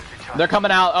 They're coming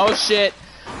out. Oh shit.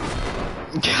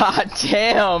 God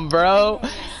damn, bro.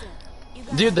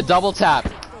 Dude, the double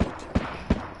tap.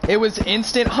 It was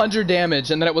instant 100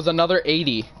 damage, and then it was another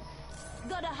 80.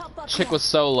 Gotta hop up Chick here. was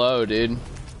so low, dude.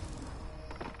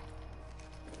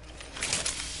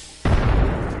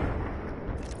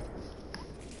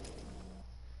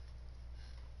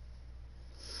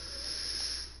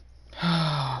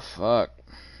 Fuck.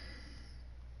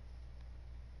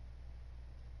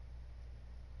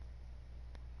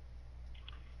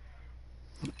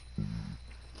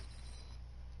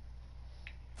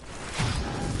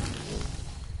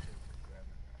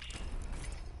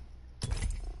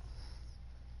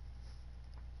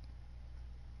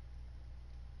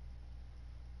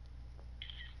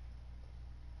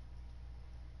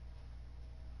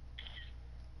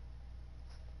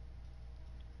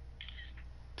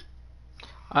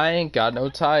 I ain't got no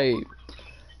type.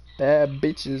 Bad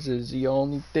bitches is the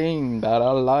only thing that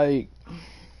I like.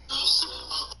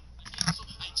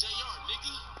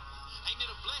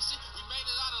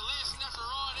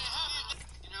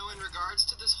 In regards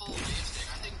to this whole wave thing,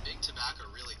 I think Big Tobacco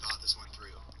really thought this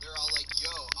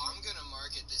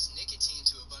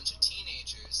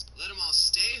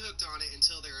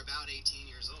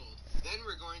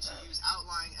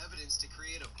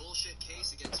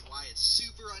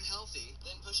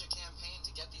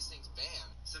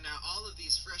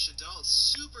fresh adults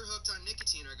super hooked on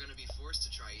nicotine are going to be forced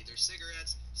to try either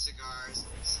cigarettes, cigars,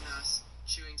 snus,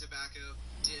 chewing tobacco,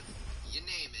 dip, you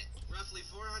name it. Roughly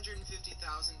 450,000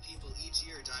 people each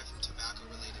year die from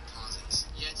tobacco-related causes.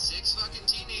 Yet 6 fucking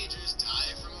teenagers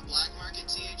die from a black market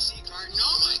THC carton.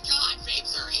 Oh my god,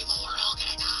 vapes are evil, we're all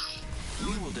gonna die!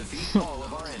 We will defeat all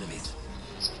of our enemies.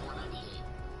 It's $4.98.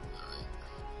 Alright.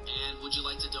 And would you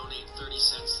like to donate 30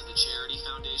 cents to the charity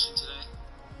foundation today?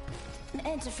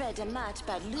 Ain't afraid to match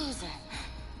but losing.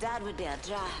 That would be a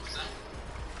drag.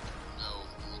 No.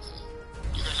 Okay.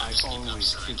 You're gonna have to speak up, sir.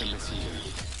 Always keep the messenger.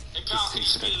 Hey pal, can you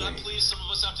It's safe speed it that up way. please? Some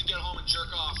of us have to get home and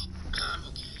jerk off. Okay.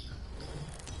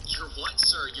 You're what,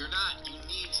 sir? You're not. You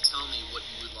need to tell me what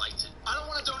you would like to. I don't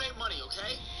want to donate money,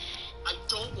 okay? I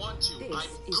don't want to. This I'm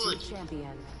is good. your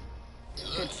champion.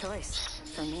 Good choice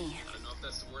for me. I don't know if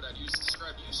that's the word I'd use to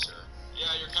describe you, sir.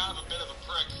 Yeah, you're kind of a bit of a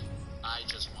prick. I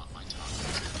just want my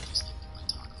tacos. Just give me my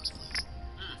tacos, please.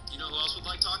 You know who else would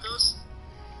like tacos?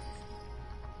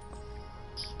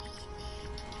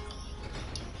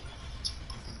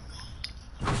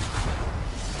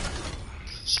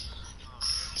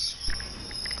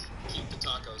 Keep the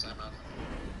tacos, I'm out.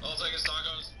 I'll take his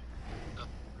tacos.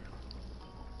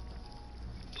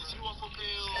 If you want to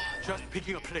feel... Just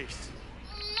picking a place.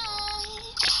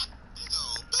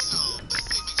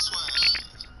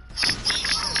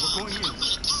 We're going in.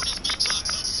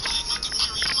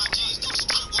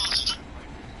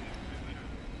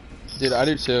 Dude, I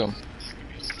do too.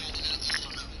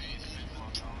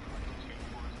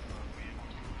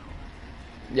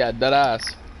 Yeah, dead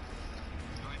ass.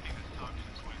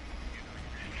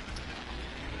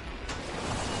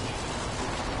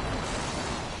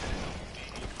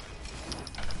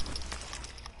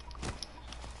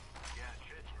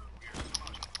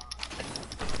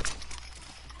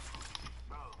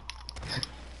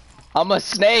 I'm a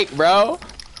snake, bro.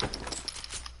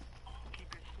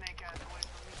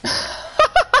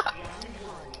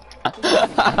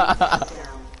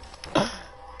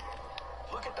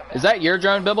 Is that your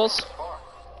drone, Bibbles?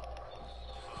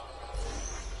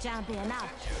 Champion up.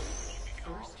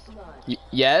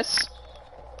 Yes.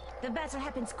 The battle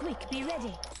happens quick. Be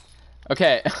ready.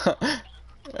 Okay.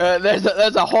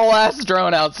 There's a whole ass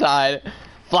drone outside,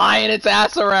 flying its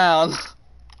ass around.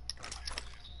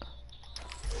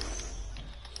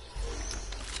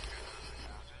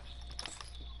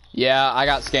 Yeah, I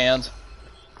got scanned.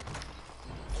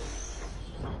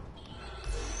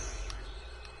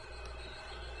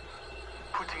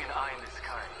 Putting an eye in the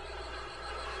sky.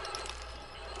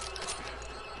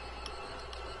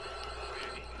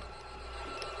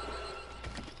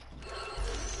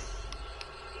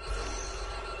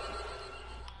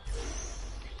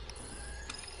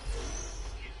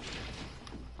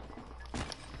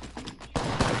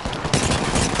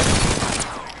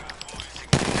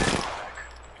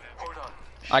 Hold on.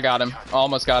 I got him.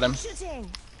 Almost got him.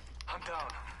 Shooting. I'm down.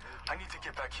 I need to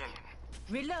get back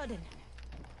in. Reloading.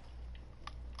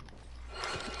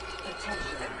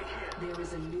 Attention. There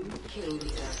is a new kill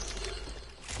leader.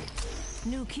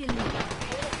 New kill leader.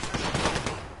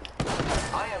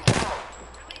 I am down.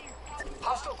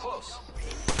 Hostile close.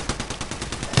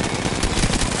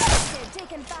 They're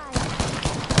taking fire.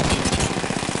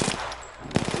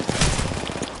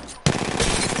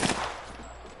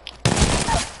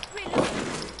 Reloading.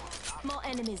 More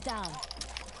enemies down.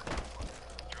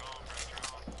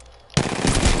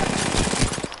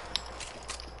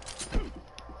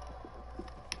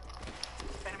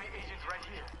 Enemy agents right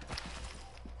here.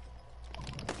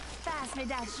 Pass me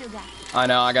that sugar. I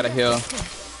know, I gotta heal.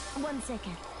 1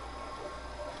 second.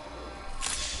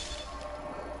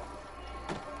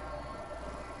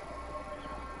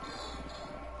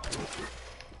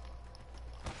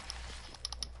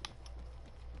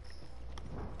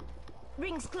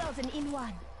 Rings closing in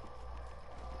 1.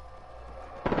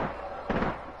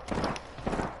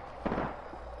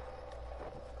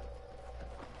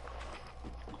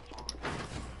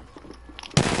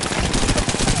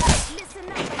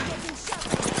 Listen up, I'm getting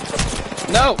shot.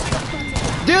 No!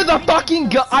 Dude, the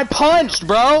fucking I punched,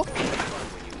 bro!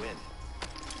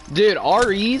 Dude,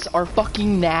 REs are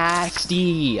fucking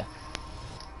nasty.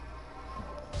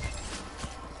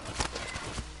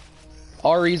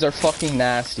 REs are fucking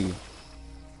nasty.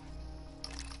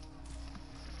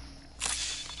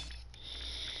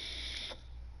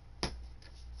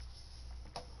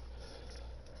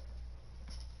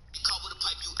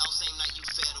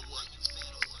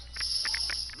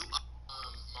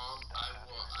 Mom,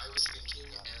 I was thinking,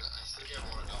 and I think I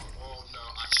want a dog. Oh no,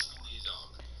 actually we need a dog.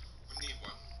 We need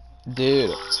one.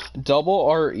 Dude, double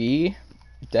RE,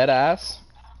 dead ass,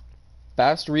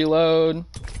 fast reload,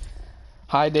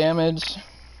 high damage.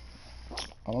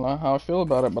 I don't know how I feel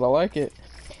about it, but I like it.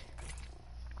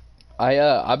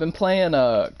 I've been playing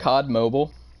COD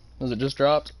Mobile. Does it just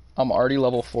dropped? I'm already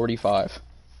level 45.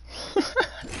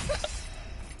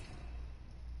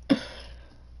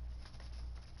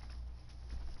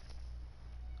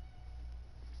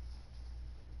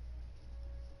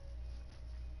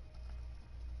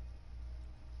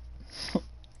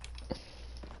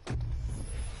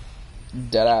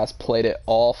 Deadass played it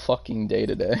all fucking day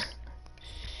today.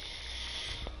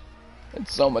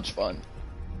 It's so much fun.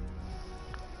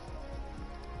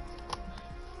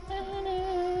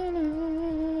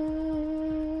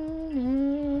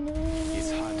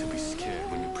 It's hard to be scared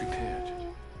when you're prepared.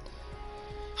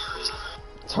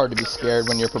 It's hard to be scared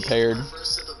when you're prepared.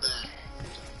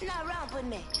 Now romp with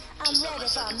me. I'm ready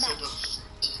for a match.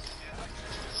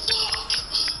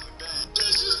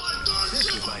 This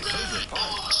is my favorite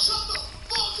part. Shut the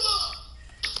fuck up!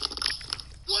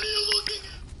 What are you looking at?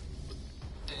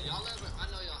 Hey, y'all ever? I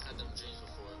know y'all had them dreams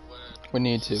before. Where We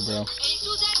need to, bro.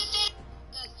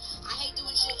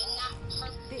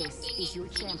 This is your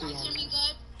champion.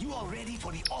 You all ready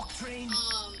for the Ock train?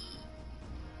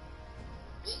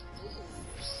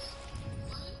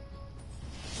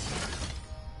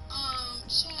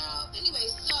 Child. Anyway,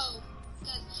 so,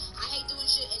 cause I hate doing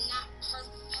shit and not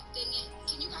perfecting it.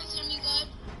 Can you guys hear me good?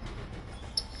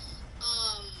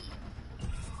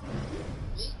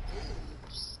 Big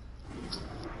boobs.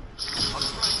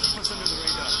 Alright, what's under the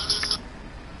radar?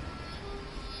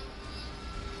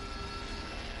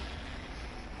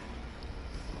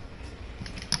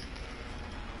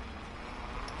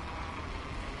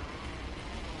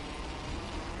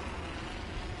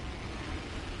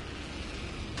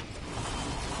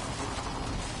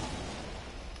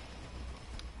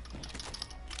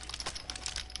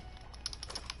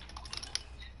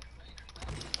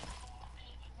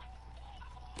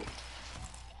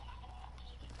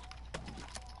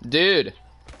 Dude,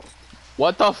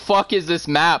 what the fuck is this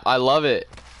map? I love it.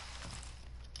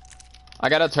 I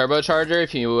got a turbocharger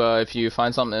if you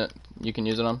find something that you can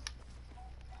use it on.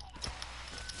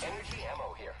 Energy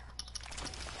ammo here.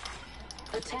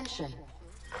 Attention.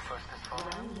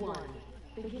 Round 1.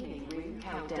 Beginning ring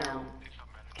countdown.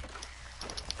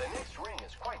 The next ring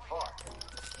is quite far.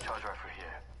 Charge rifle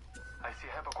here. I see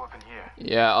havoc weapon here.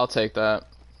 Yeah, I'll take that.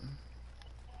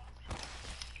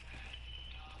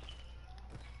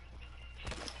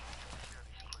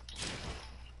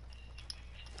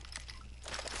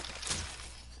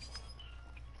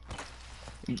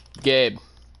 Gabe.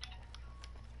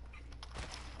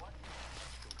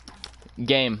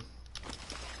 Game.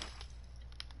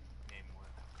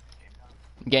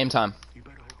 Game time.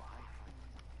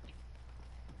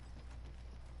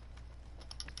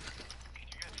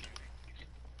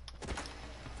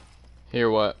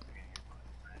 Hear what?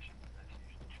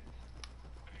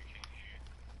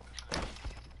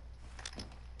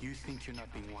 You think you're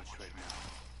not being watched right now?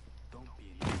 Don't be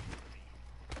an idiot.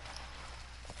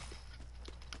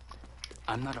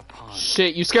 I'm not a pawn.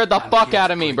 Shit, you scared the fuck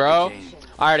out of me, bro.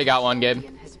 I already got one, Gabe.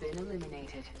 Has been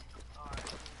eliminated.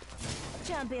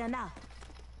 Champion now.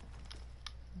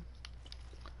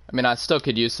 I mean, I still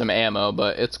could use some ammo,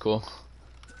 but it's cool.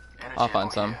 I'll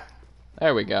find some.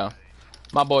 There we go.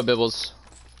 My boy Bibbles.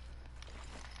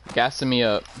 Gassing me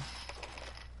up.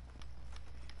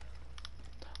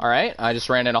 Alright, I just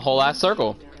ran in a whole ass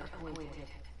circle.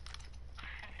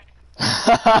 Leader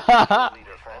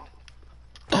friend.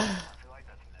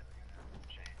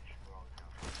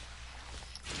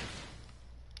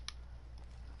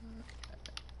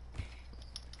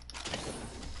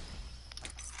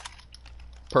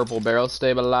 Purple barrel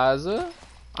stabilizer.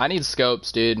 I need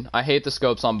scopes, dude. I hate the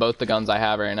scopes on both the guns I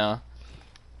have right now.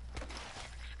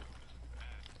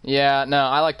 Yeah, no,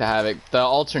 I like the Havoc. The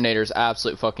alternator's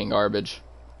absolute fucking garbage.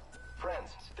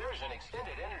 Friends, there's an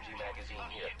extended energy magazine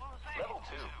here. Level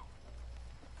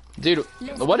 2. Dude,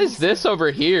 what is this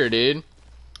over here, dude?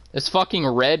 This fucking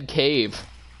red cave.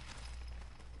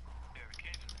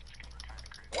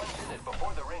 1 minute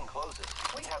before the ring closes.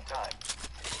 We have time.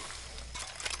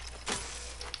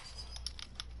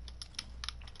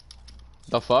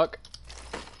 The fuck?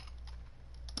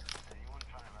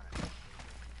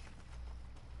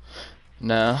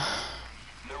 No.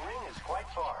 The ring is quite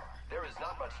far. There is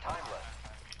not much time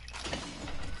left.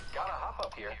 Gotta hop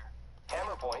up here.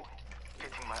 Hammer point.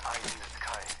 Getting my eyes in the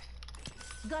sky.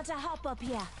 Gotta hop up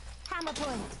here. Hammer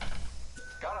point.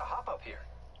 Gotta hop up here.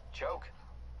 Choke.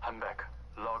 I'm back.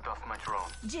 Logged off my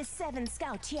drone. Just 7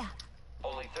 scout here.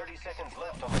 Only 30 seconds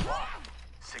left on the clock.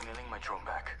 Signaling my drone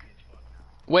back.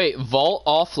 Wait, vault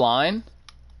offline?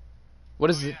 What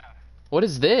is it? What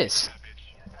is this?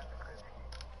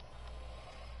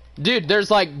 Dude, there's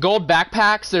like gold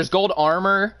backpacks, there's gold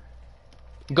armor,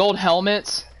 gold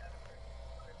helmets.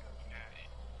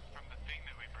 From the thing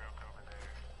that we broke over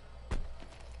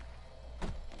there.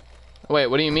 Wait,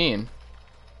 what do you mean?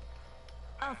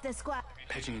 Off the squad.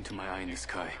 Patching into my eye in the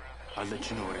sky. I'll let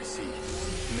you know what I see.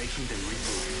 Making them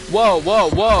reboot. Whoa, whoa,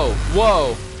 whoa,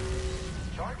 whoa.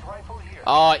 Charge rifle here.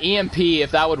 EMP,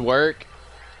 if that would work.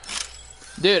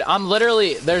 Dude, I'm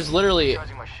literally, there's literally...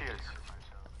 Charging my shields.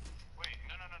 Wait,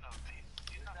 no.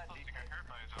 He's not supposed to get hurt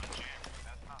by his own jam.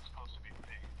 That's not supposed to be the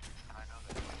thing. I know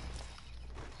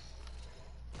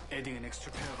that. Adding an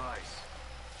extra pair of eyes.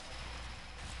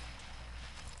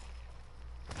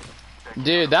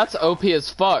 Dude, that's OP as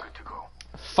fuck.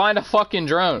 Find a fucking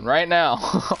drone right now.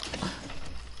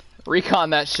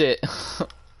 Recon that shit.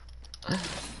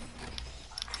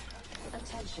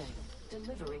 Attention,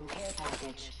 delivering care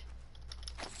package.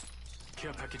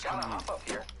 Care package Got a coming in. hop up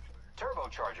here.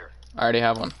 Turbocharger. I already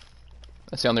have one.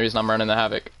 That's the only reason I'm running the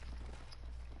Havoc.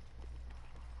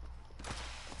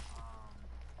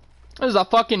 There's a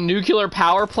fucking nuclear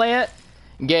power plant.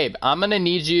 Gabe, I'm gonna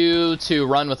need you to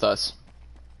run with us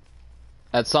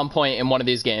at some point in one of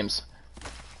these games.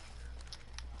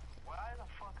 Why the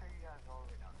fuck are you guys all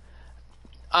the way down?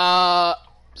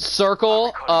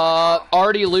 Circle,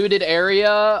 already looted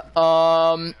area,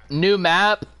 new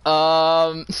map,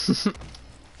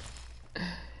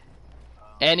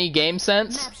 any game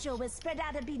sense? Map show was spread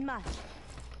out a bit much.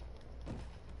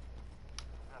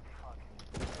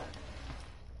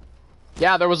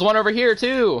 Yeah, there was one over here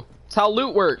too. That's how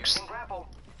loot works. Using grapple.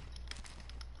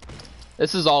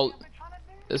 This is all,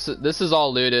 this is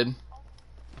all looted. Most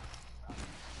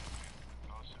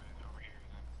of it over here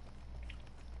then.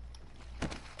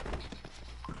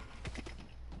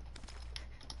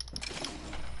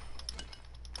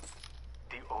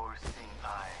 The all-seeing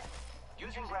eye.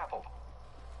 Using grapple.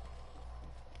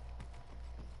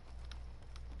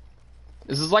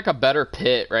 This is like a better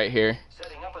pit right here.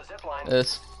 Setting up a zip line.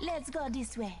 This. Let's go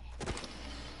this way.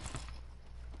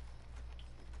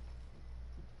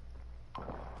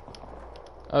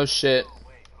 Oh shit.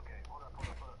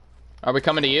 Are we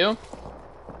coming to you? Shot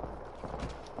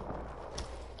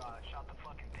the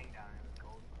fucking thing down in the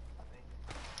gold, I think.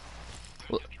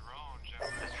 L- There's a drone, Jeff.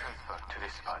 Let's transfer to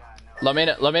this spot.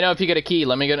 Let me know if you get a key.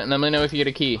 Let me know if you get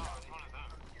a key.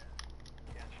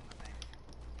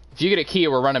 If you get a key,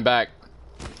 we're running back.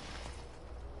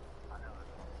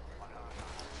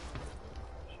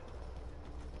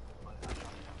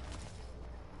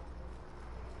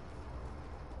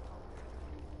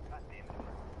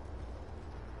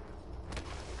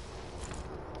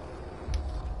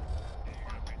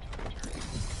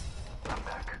 I'm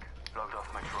back. Logged off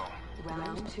my drone.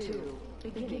 Round 2,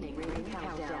 beginning ring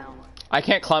countdown. I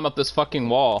can't climb up this fucking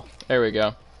wall. There we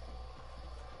go.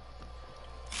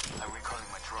 I'm recalling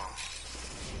my drone.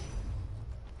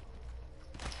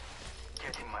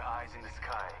 Getting my eyes in the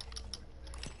sky.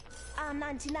 I'm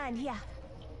 99 here.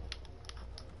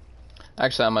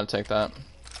 Actually, I'm gonna take that.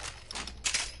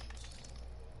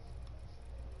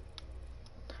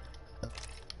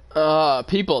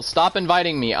 People, stop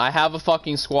inviting me. I have a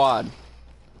fucking squad.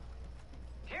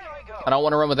 Here I go. I don't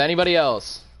want to run with anybody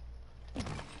else.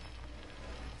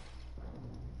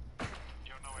 I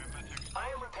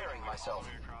am repairing myself.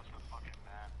 Across the fucking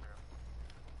map, bro.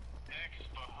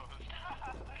 Exposed.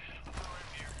 Right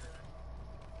here.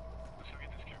 Let's go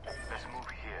get this camera. Let's move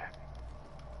here.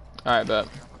 Alright, bet.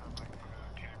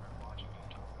 Camera watching this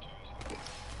too, so.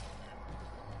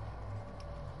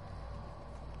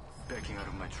 Backing out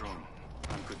of my drone.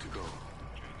 I'm good to go.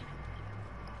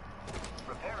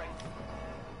 Repairing.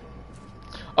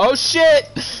 Oh shit!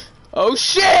 Oh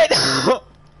shit!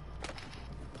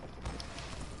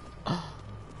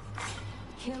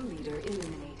 Kill leader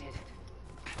eliminated.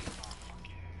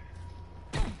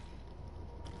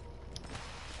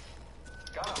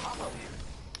 Got a hop up here.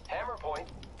 Hammer point.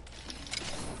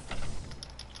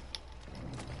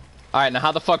 Alright, now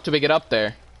how the fuck do we get up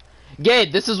there?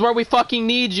 Gabe, this is where we fucking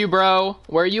need you, bro.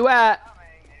 Where you at?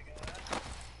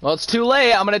 Well, it's too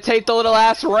late. I'm gonna take the little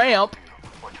ass ramp.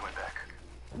 Watch my back.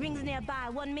 Rings nearby,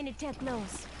 1 minute till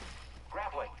close.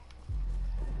 Grappling.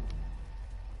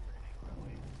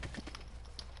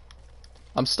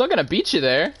 I'm still gonna beat you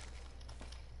there.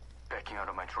 Backing out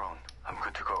of my drone. I'm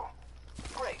good to go.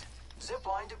 Great. Zip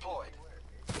line deployed.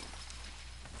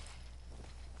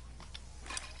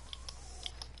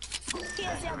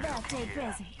 Here's your birthday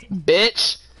present.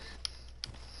 Bitch.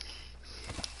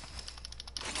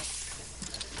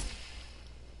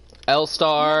 L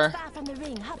star. Not far from the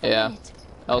ring, hop a Yeah. minute.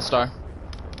 L star.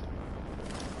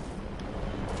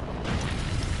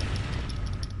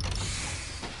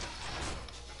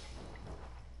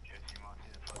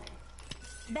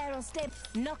 Barrel step.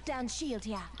 Knockdown shield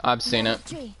here. I've seen Level it.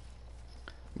 3.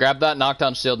 Grab that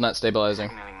knockdown shield and that stabilizer.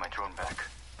 Signaling my drone back.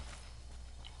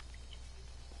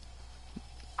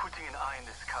 Putting an eye in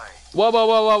the sky. Whoa, whoa,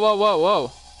 whoa, whoa, whoa, whoa,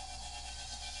 whoa.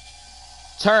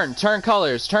 Turn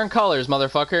colors,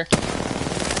 motherfucker.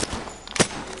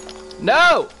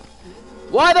 No!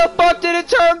 Why the fuck did it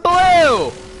turn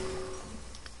blue?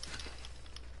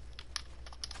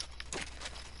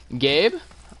 Gabe,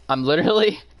 I'm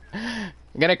literally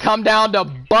gonna come down to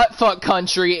buttfuck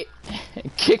country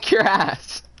and kick your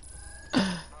ass.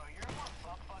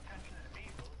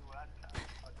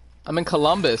 I'm in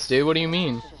Columbus, dude. What do you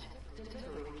mean?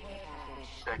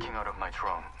 Backing out of my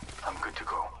drone. I'm good to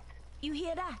go. You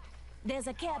hear that? There's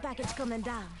a care package coming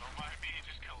down. Don't mind me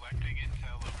just collecting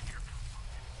intel over here.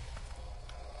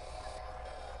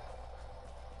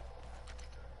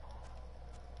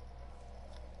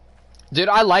 Dude,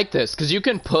 I like this because you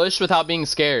can push without being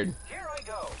scared. Here I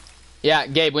go. Yeah,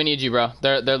 Gabe, we need you, bro.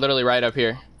 They're literally right up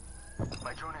here.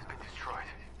 My drone has been destroyed.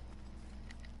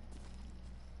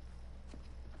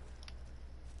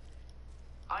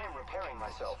 I am repairing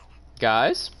myself.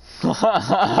 Guys?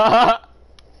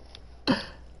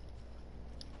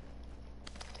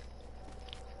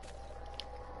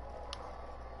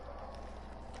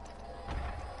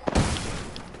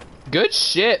 Good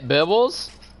shit, Bibbles.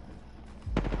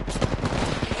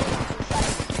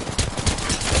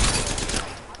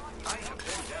 I have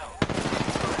been down.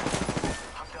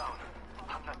 I'm down.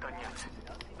 I'm not done yet.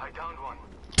 I downed one.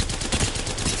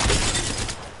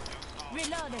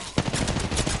 Reloading.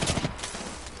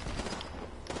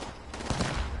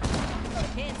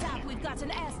 Heads up, we've got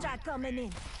an airstrike coming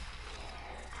in.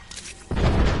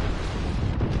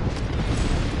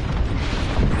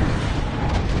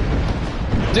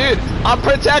 Dude, I'm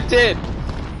protected.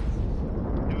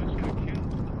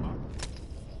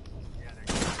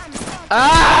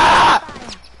 Ah!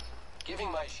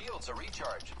 Giving my shields a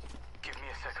recharge. Give me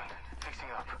a second. Fixing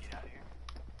up.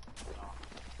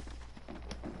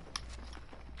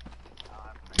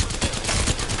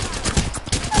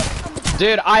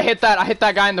 Dude, I hit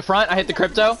that guy in the front. I hit the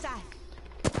crypto.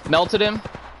 Melted him.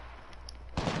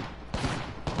 Adding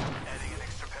an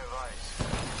extra pair of eyes.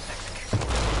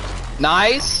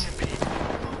 Nice.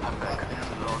 I'm back.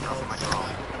 Load up my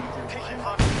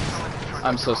drone.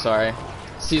 I'm so sorry.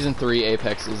 Season 3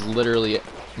 Apex is literally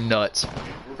nuts.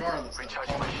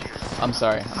 Recharging my shields. I'm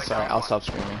sorry. I'll stop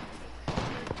screaming.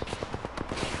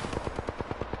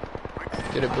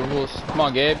 Get it, Boobles. Come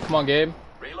on, Gabe.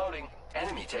 Reloading.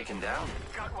 Enemy taken down.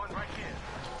 Got one right here.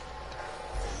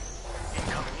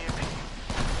 Incoming EMP.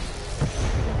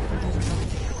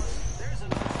 There's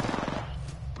another.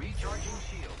 Recharging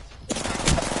shields.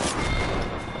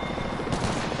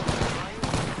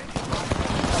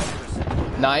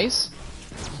 Nice.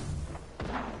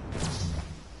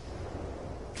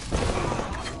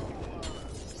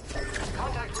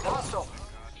 Contact with hostile.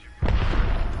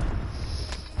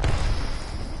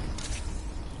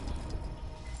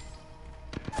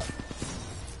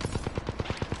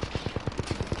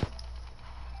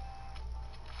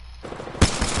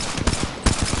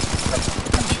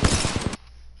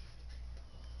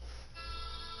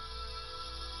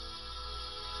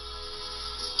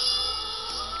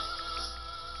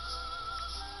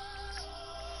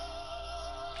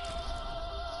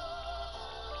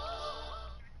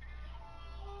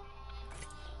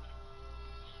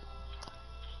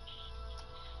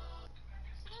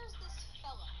 There's this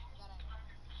fella that I know.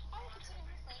 I would consider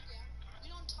him a friend, yeah. We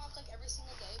don't talk like every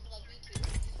single day, but like we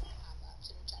occasionally have that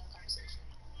chitter chatter conversation.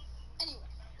 Anyway,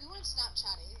 we weren't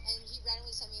Snapchatting, and he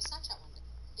randomly sent me a Snapchat one day.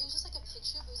 It was just like a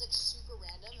picture, but it was like super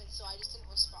random, and so I just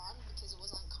didn't respond because it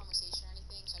wasn't like conversation or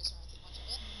anything, so I just didn't really think much of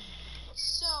it.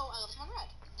 So I left him on red.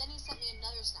 Then he sent me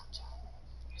another Snapchat.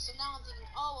 So now I'm thinking,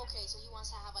 oh, okay, so he wants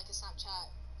to have like a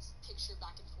Snapchat picture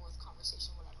back and forth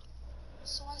conversation, whatever.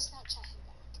 So I Snapchat him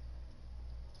back.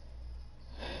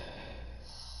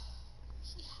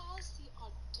 He has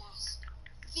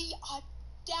the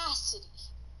audacity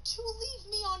to leave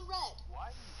me on red.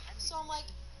 So I'm like,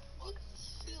 maybe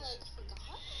he like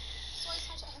forgot. So I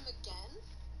Snapchat him again,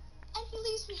 and he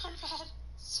leaves me on red.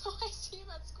 So I see him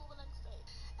at school the next day,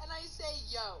 and I say,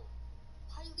 yo,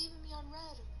 why are you leaving me on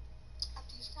red?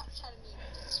 After you Snapchatted me,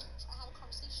 just try to have a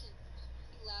conversation.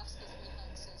 He laughs, gives me a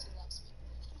hug, says he loves me,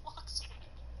 and walks away.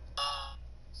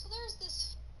 So there's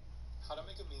this. How to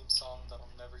make a meme song that'll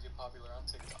never get popular on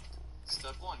TikTok.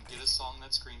 Step 1, get a song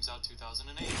that screams out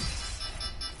 2008.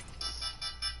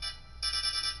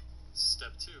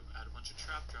 Step 2, add a bunch of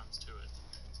trap drums to it.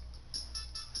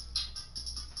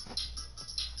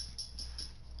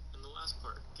 And the last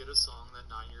part, get a song that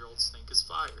 9-year-olds think is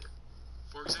fire.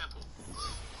 For example,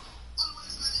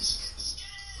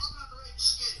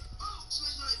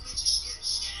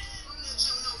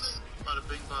 bada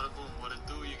bing, bada boom. What it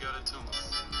do, you gotta tune.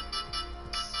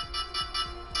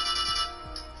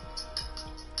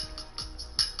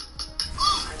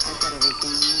 I've got everything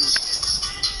I need.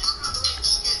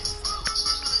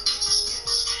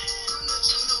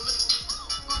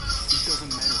 It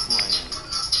doesn't matter who I am,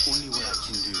 only what I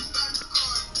can do.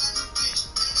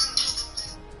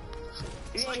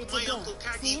 Ready Like my to go. Uncle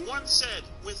Kagi Scene? once said,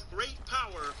 with great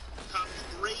power comes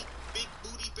great big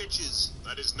booty bitches.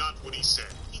 That is not what he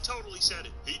said. He totally said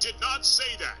it. He did not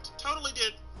say that. Totally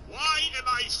did. Why am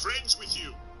I friends with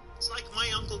you? It's like my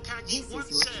Uncle Kagi This is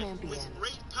once your said, champion. with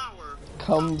great power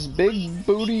Comes big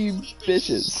booty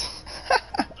bitches.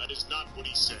 That is not what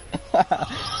he said.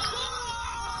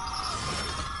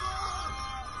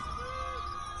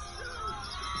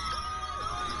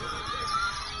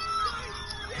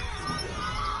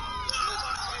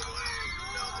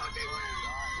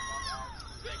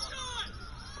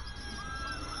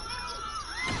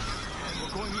 We're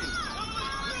going in.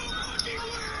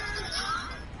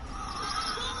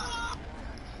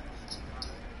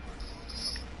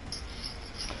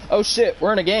 Oh shit,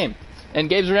 we're in a game. And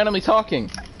Gabe's randomly talking.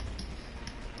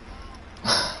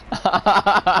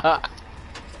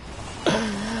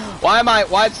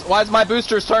 Why is my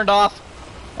boosters turned off?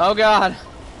 Oh god.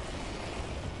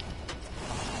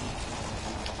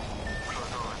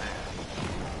 Close over there.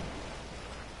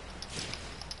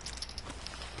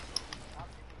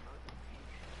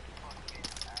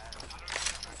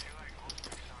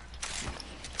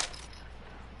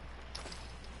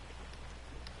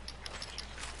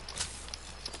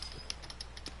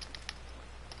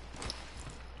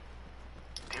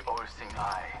 The overseeing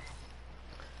eye.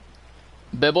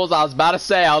 Bibbles, I was about to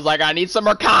say, I was like, I need some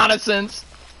reconnaissance.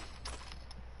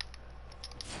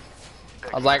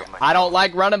 I was like, I don't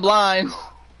like running blind.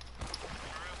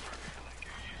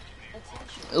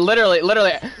 Literally.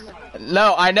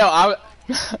 No, I know.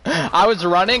 I was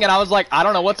running and I was like, I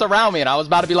don't know what's around me, and I was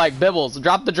about to be like, Bibbles,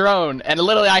 drop the drone, and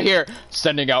literally I hear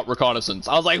sending out reconnaissance.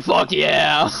 I was like, fuck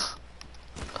yeah.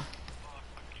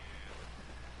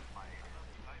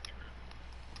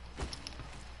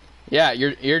 Yeah,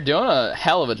 you're doing a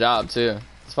hell of a job too.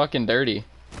 It's fucking dirty.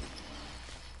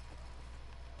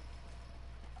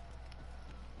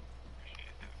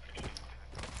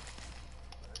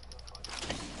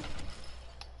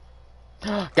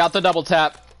 Got the double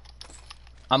tap.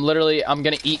 I'm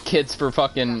gonna eat kids for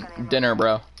fucking dinner,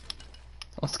 bro.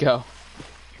 Let's go.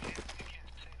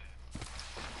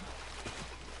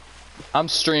 I'm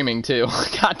streaming too.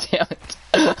 God damn it.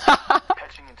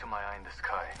 Catching into my eye in the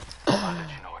sky. I'll let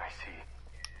you know what I see.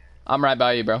 I'm right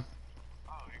by you, bro.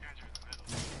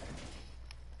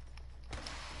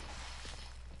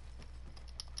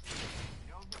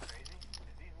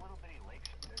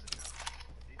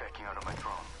 Backing out of my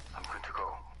drone. I'm good to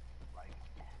go.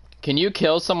 Can you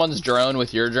kill someone's drone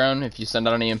with your drone if you send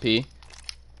out an EMP? I tried.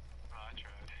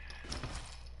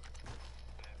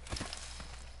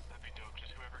 That'd be dope.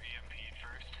 Just whoever EMP'd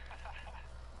first.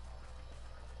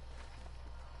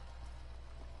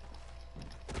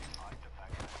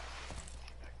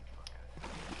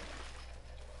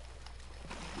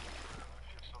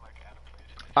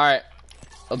 Alright.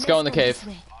 Let's go in the cave. This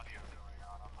way.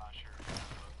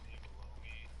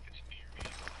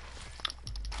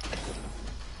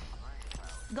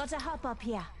 Got a hop up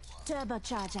here.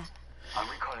 Turbocharger. I'm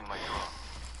recalling my drone.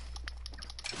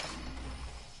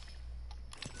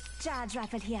 Charge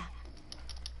rifle here.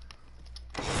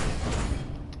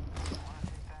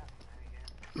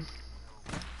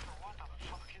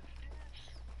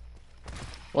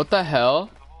 What the hell?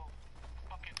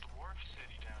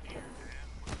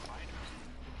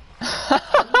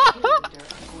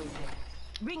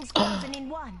 Rings golden in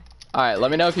one. Alright,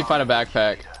 let me know if you find a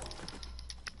backpack.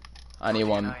 I need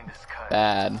one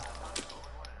bad.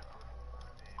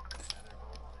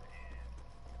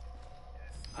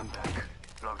 I'm back.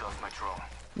 Logged off my drone.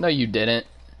 No, you didn't.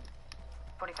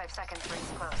 45 seconds,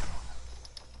 rings close.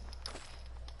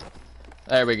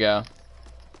 There we go.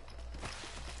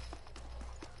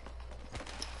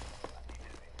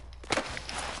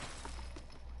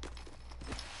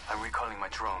 I'm recalling my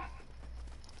drone.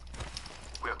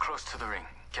 We are close to the ring.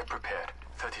 Get prepared.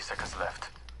 30 seconds left.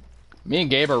 Me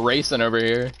and Gabe are racing over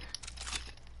here.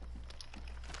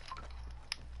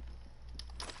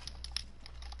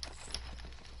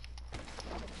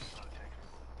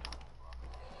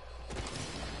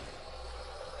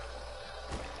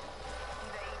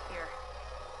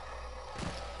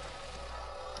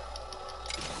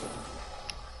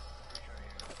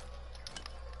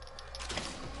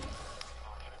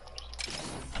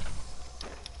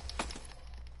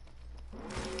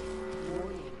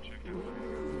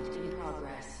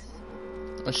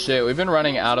 Oh shit, we've been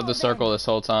running out of the circle this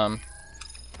whole time.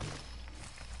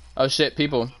 Oh shit,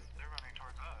 people. They're running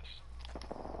towards us.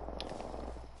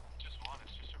 Just one,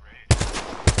 it's just a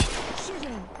raid.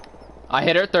 Shooting. I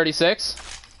hit her, 36. Oh yeah,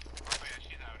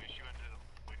 she's outie. She went to the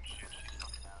wooden shit. She's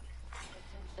fucking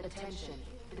outie. Attention.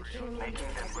 The kill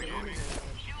Making them reloading.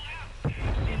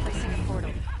 Placing a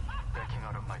portal. Backing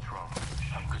out of my drone.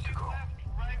 I'm good to go.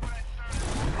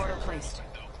 Portal placed.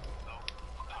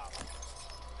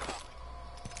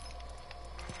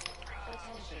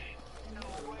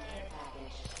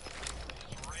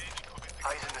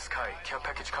 Eyes in the sky. Care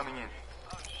package coming in.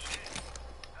 Oh shit.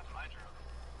 That's my drone.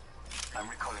 I'm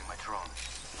recalling my drone.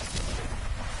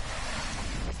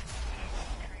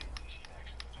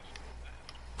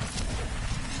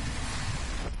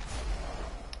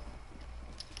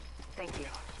 Thank you.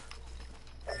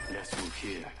 Let's move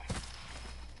here.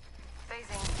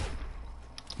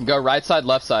 Phasing. Go right side,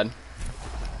 left side.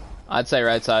 I'd say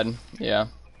right side. Yeah.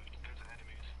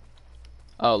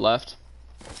 Oh, left.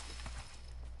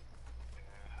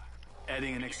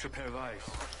 Adding an extra pair of eyes.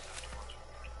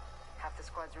 Half the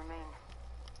squads remain.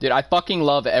 Dude, I fucking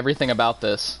love everything about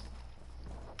this.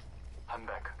 I'm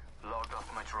back. Logged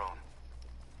off my drone.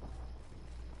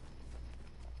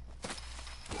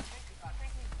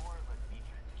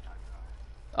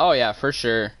 Oh yeah, for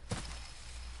sure.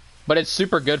 But it's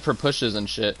super good for pushes and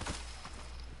shit.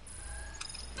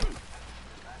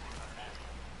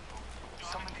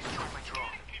 Someone destroyed my drone.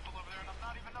 People over there and I'm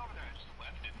not even over there. I just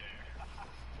left it there.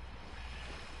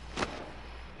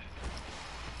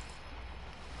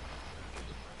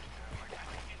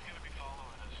 He's gonna be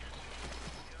following us here soon.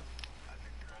 Yep, I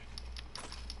think you're right.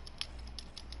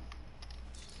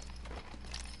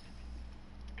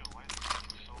 Yo, why is it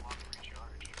taking so long to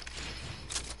recharge? I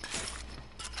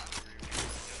agree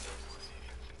with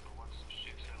you. But once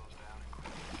shit settles down and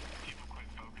people quit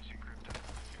focusing crypto, I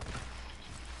think we're gonna do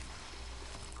something.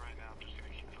 Right now, I'm just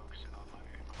gonna keep focusing on my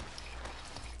kills.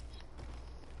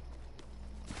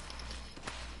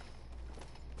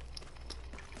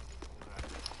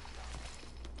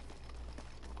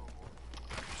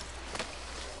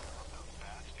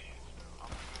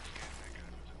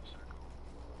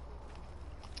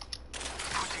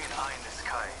 Putting an eye in the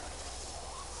sky.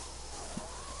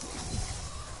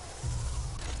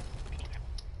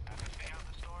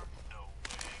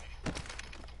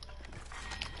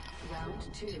 Round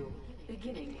 2.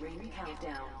 Beginning ring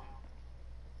countdown.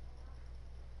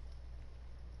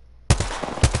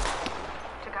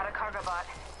 Took out a cargo bot.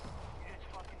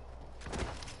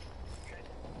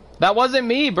 That wasn't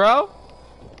me, bro.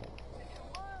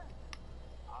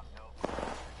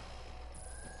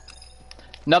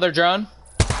 Another drone.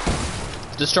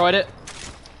 Destroyed it.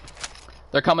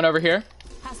 They're coming over here.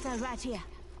 Hostile right here.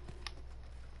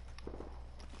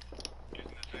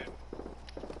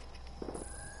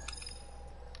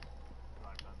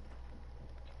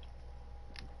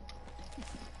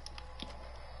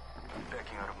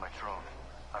 Backing out of my drone.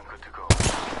 I'm good to go.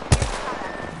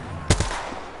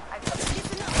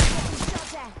 Listen up,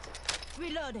 shot at.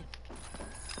 Reloading.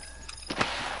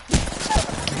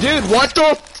 Dude, what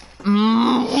the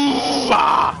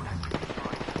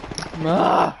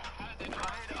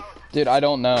Dude, I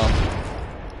don't know.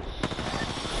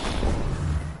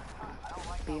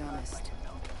 Be honest.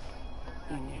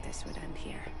 You knew this would end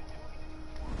here.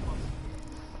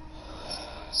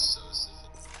 So sick.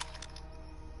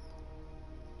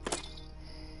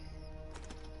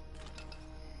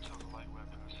 So the light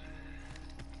weapons.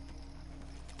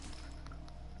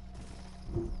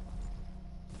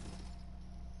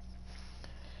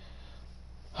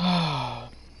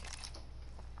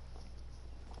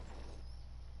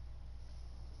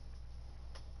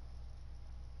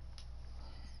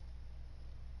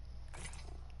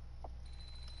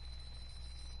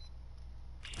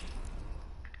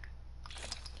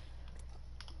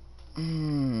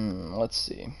 Let's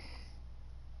see.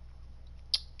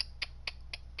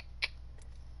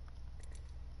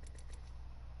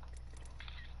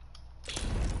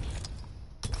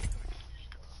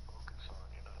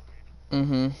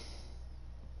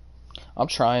 I'm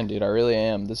trying, dude. I really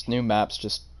am. This new map's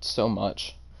just so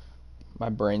much. My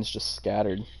brain's just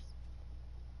scattered. We need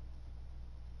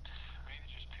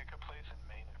to just pick a place and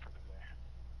main it for the day.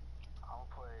 I'll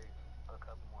play a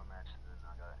couple more matches and then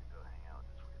I gotta go hang out with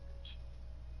this weird bitch.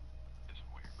 This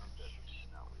weird bitch. She's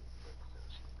not weird, but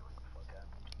she's doing the fuck out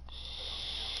of me.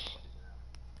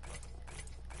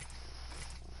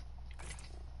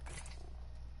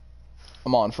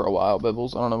 I'm on for a while,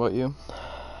 Bibbles. I don't know about you.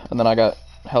 And then I got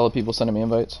hella people sending me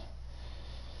invites.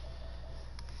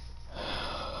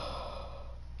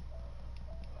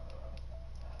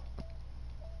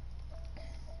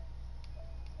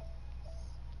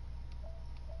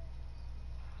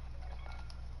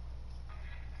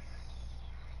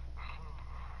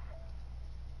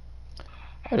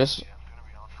 I just. Yeah, I'm gonna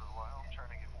be on for a while. I'm trying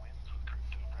to get wins with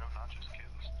crypto, bro, not just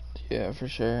kills. Yeah, for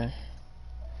sure.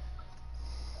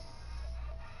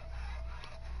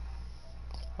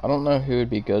 I don't know who would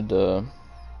be good to.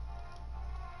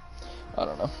 I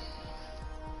don't know.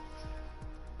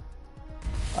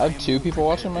 I have 2 people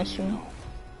watching my stream.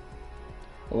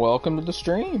 Welcome to the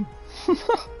stream.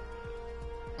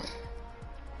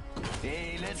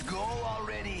 Hey, let's go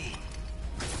already.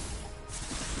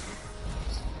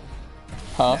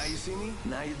 Huh? Now you see me,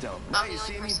 now you don't. Now you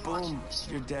see me, boom,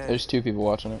 you're dead. There's 2 people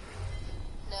watching it.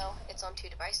 No, it's on 2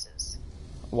 devices.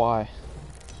 Why?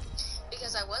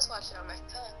 Because I was watching on my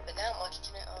phone, but now I'm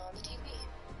watching it on the TV.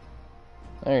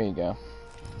 There you go.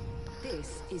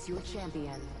 This is your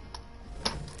champion.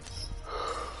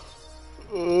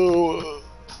 Oh,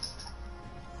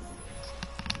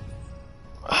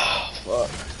 fuck.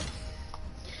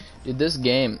 Dude, this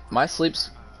game, my sleep's...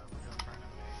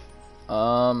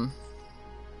 How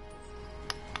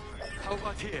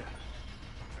about here?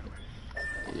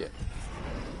 Yeah.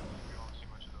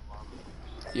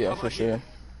 Yeah, for sure.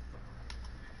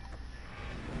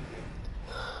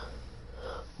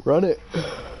 Run it.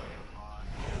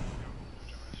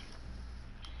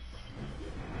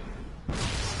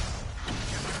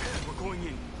 We're going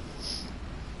in.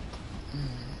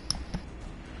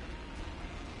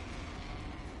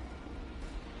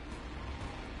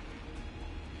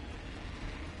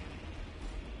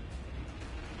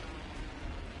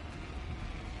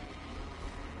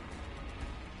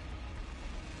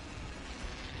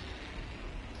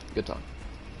 Good talk.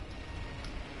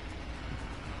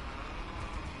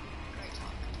 Great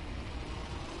talk.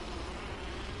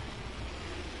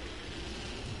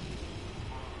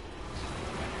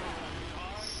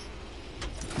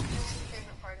 What's your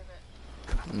favorite part of it?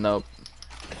 Nope.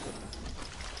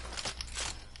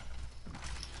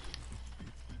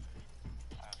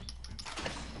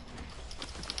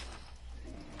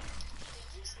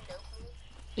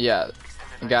 Yeah,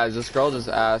 guys, this girl just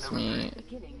asked me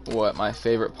what my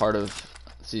favorite part of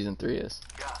season 3 is.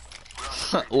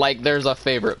 Like, there's a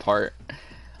favorite part.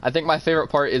 I think my favorite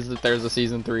part is that there's a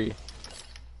season 3.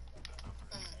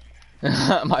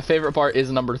 My favorite part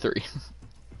is number 3.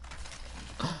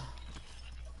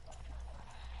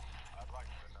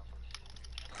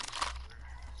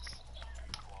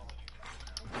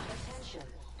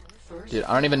 Dude,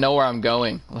 I don't even know where I'm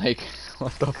going. Like,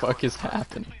 what the fuck is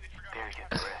happening?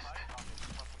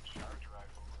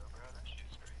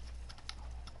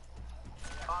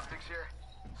 Optics here.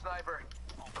 Sniper.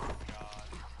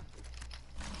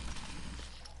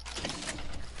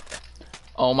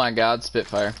 Oh my god,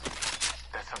 Spitfire.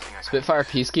 Spitfire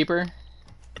Peacekeeper?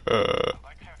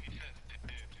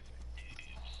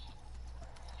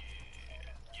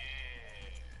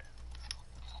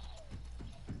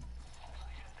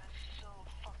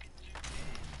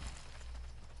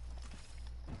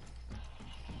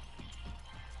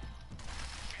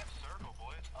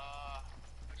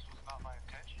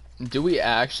 Do we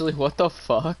actually? What the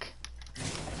fuck?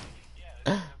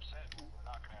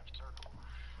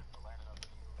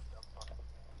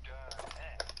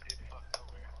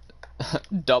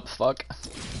 Dup fuck.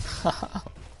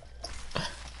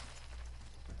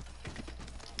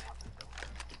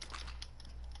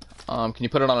 Can you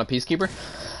put it on a Peacekeeper?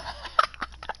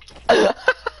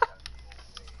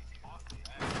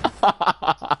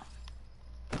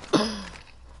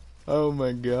 Oh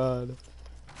my god.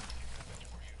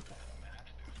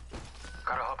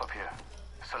 Gotta hop up here.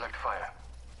 Select fire.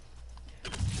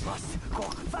 Must go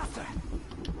faster.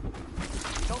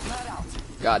 Don't let out.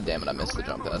 God damn it, I missed the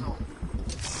jump pad.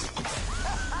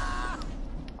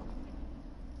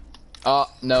 Oh,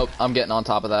 nope, I'm getting on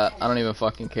top of that. I don't even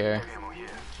fucking care.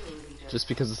 Just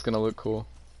because it's gonna look cool.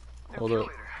 Hold up.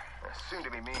 Soon to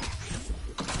be me.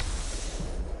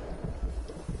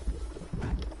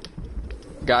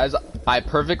 Guys, I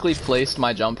perfectly placed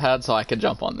my jump pad so I could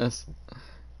jump on this.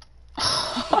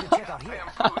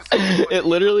 It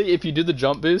literally, if you do the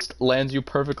jump boost, lands you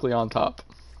perfectly on top.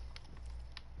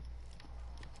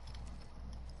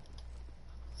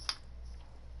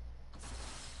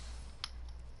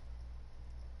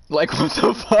 Like, what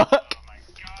the fuck?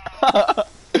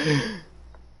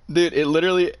 Dude, it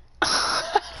literally...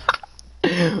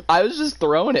 I was just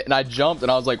throwing it and I jumped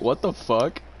and I was like, what the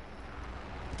fuck?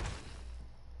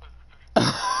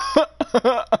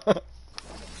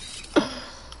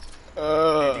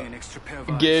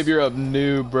 Gabe, you're a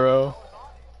noob, bro.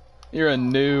 You're a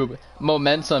noob.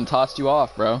 Momentum tossed you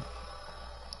off, bro.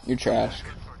 You're trash.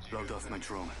 Logged off my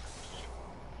drone.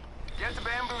 Get to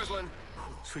bamboozling.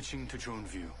 Switching to drone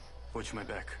view. Watch my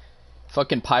back.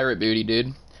 Fucking pirate booty,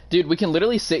 dude. Dude, we can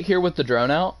literally sit here with the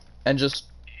drone out and just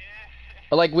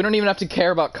Or, like, we don't even have to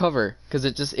care about cover, because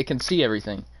it can see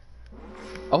everything.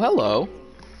 Oh, hello.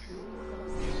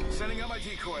 Sending out my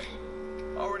decoy.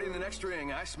 Already in the next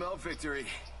ring, I smell victory.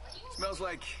 Smells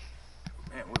like...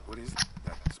 Man, what is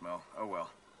that smell? Oh, well.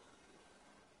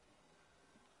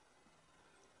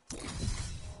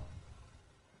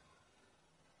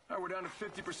 Alright, we're down to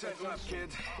 50% left,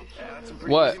 kids. Yeah, that's some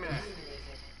pretty What? easy math.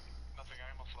 Nothing,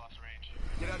 I almost lost range.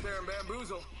 Get out there and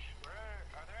bamboozle.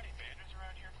 Are there any banners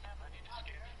around here, Sam? I need to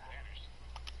scan some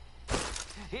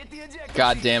banners. Hit the ejector.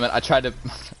 God damn it! I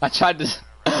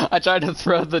tried to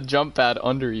throw the jump pad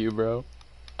under you, bro.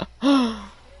 Care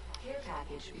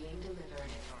package being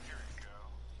delivered.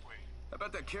 I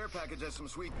bet that care package has some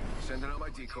sweet... Sending out my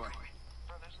decoy.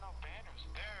 Bro, there's no banners.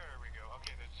 There we go.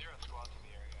 Okay, there's 0 squads in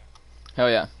the area. Hell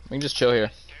yeah, we can just chill here.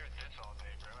 Stare at this all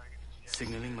day, bro. I can just...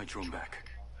 Signaling my drone back.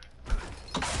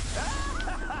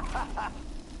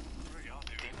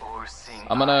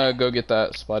 I'm gonna go get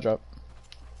that supply drop.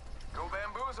 Go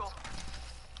bamboozle.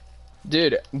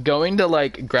 Dude, going to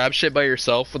like grab shit by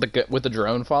yourself with a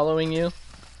drone following you.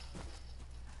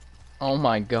 Oh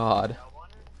my god.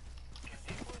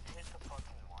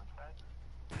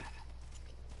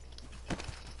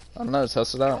 I don't know,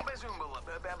 test it out.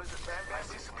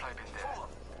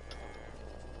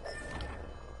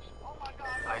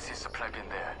 I see supply bin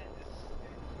there.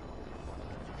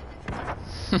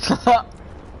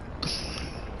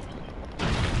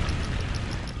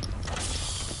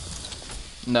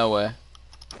 No way.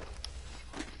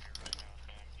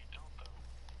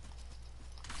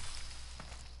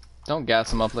 Don't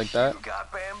gas him up like that. You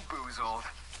got bamboozled.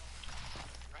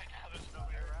 Right now, there's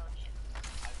nobody around you.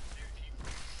 I guarantee you,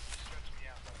 it stressed me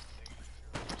out.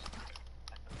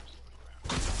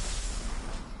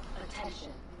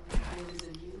 Attention. There is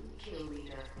a new kill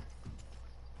leader.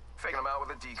 Faking him out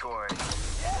with a decoy.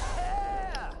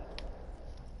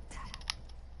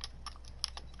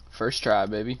 First try,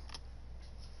 baby.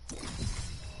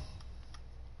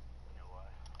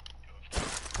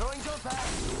 Throwing jump pad.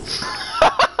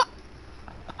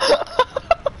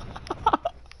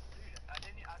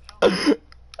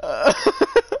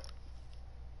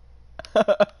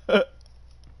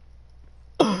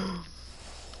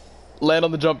 Land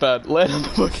on the jump pad. Land on the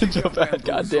fucking jump pad.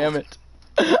 God damn it.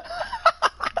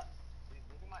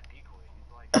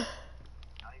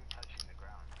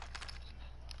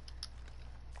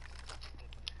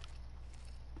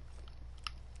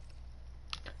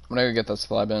 I'm gonna go get that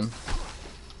supply bin.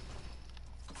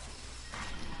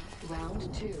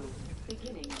 Round 2.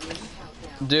 Beginning ring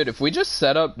countdown. Dude, if we just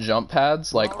set up jump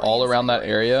pads like all around that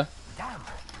area, Damn.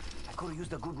 I could have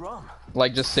used a good run.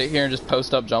 like just sit here and just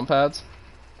post up jump pads.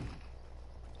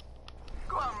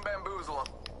 Go out and bamboozle him.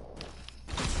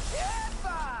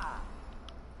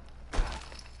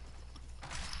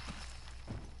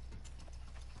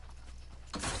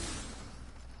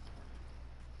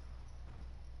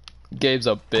 Gabe's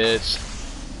a bitch.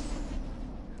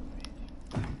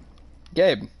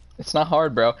 Gabe, it's not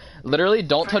hard, bro. Literally,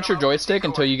 don't touch your joystick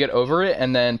until you get over it,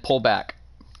 and then pull back,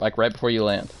 like right before you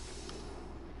land.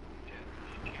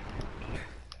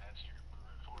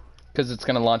 Because it's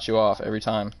gonna launch you off every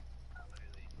time.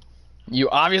 You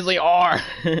obviously are.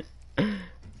 Sending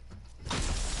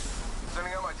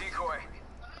out my decoy.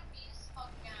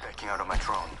 Backing out of my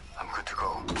drone. I'm good to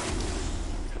go.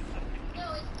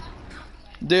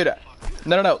 Dude,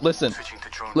 no, listen. Switching to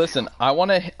drone. Listen, I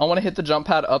wanna hit the jump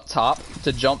pad up top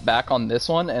to jump back on this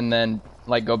one, and then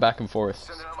like go back and forth.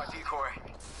 Sending out my decoy.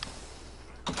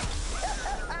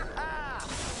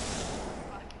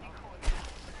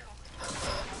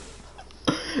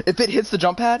 If it hits the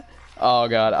jump pad, oh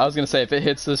god, I was gonna say if it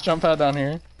hits this jump pad down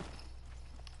here.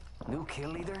 New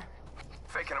kill leader?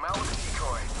 Faking him out with a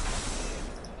decoy.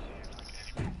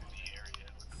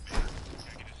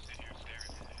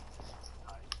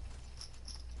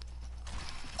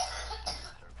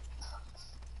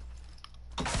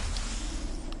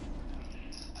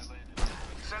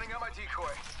 Sending out my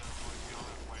decoy.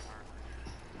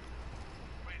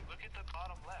 Wait, look at the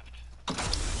bottom left.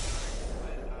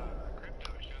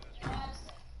 Crypto shows us.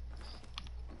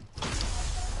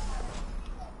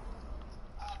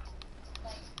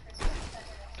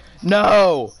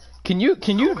 No! Can you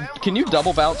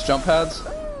double bounce jump pads?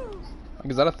 Like,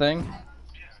 is that a thing?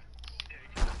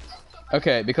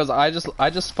 Okay, because I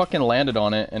just fucking landed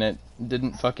on it and it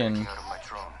didn't fucking. Out of my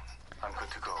drone. I'm good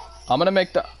to go. I'm gonna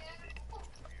make the.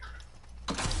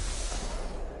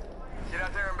 Get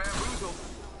out there and bamboozle.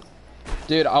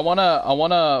 Dude, I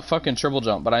wanna fucking triple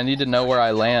jump, but I need to know where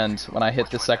I land when I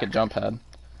hit the second jump pad.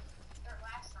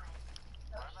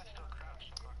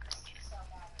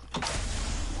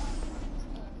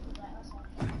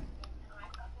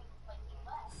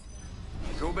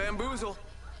 bamboozle.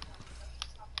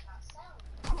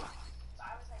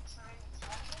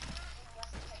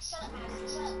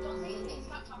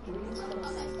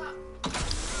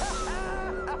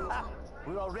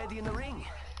 We're already in the ring.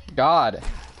 God.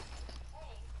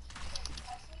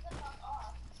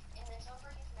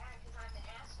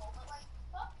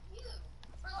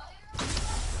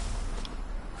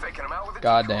 Faking him out with a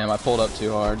God decoy. damn, I pulled up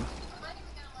too hard.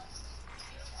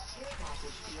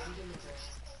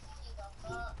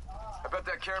 I bet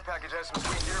that care package has some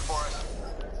sweet gear for us.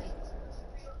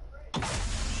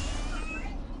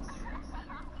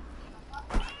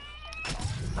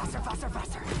 Faster, faster,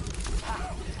 faster.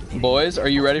 Boys, are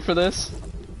you ready for this?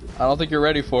 I don't think you're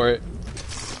ready for it.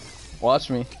 Watch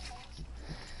me.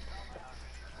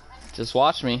 Just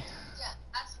watch me.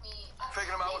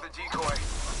 Faking him out with a decoy.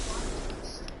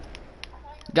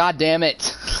 God damn it.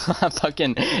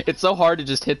 Fucking, it's so hard to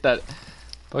just hit that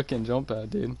fucking jump pad,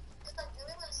 dude.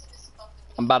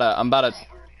 I'm about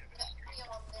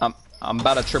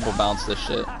to triple bounce this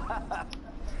shit.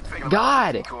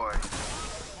 God!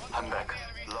 I'm back.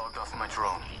 Logged off my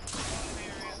drone.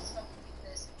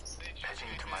 Edging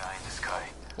into my eye in the sky.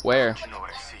 Where? You know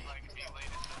what I see.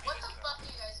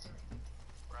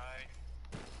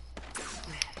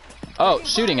 Oh,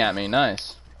 shooting at me.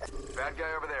 Nice. Bad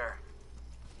guy over there.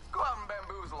 Go out and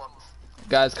bamboozle him.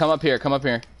 Guys, come up here. Come up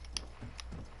here.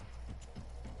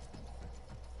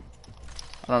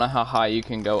 I don't know how high you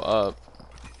can go up.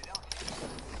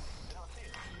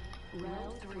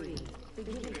 Round 3.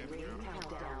 Beginning ring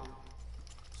countdown.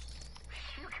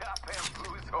 You got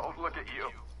bamboozled. Look at you.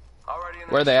 Already in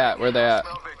the Where they at? Where they at?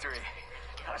 Smell victory.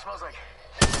 That smells like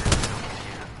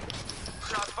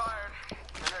shots fired.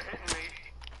 And they're hitting me.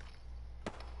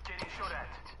 Getting shot at.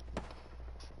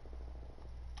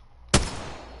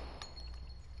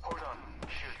 Hold on.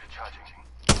 Shield recharging.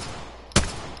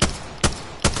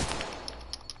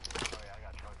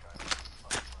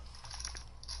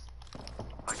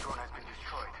 My drone has been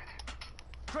destroyed.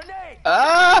 Grenade!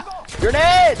 Ah!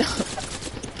 Grenade!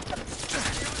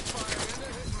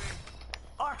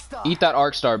 Arc star. Eat that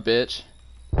arc star, bitch.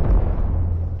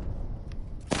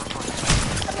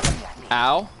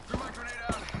 Ow.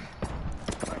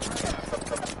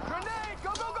 Grenade!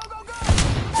 Go, go, go, go, go!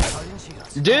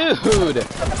 Dude!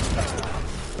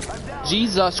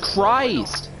 Jesus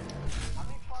Christ!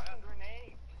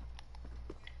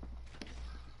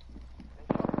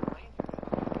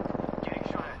 Getting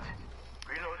shot at.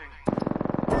 Reloading.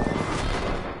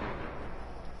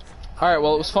 Alright,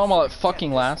 well, it was fun while it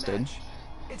fucking lasted.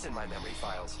 It's in my memory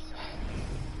files.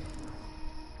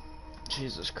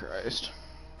 Jesus Christ.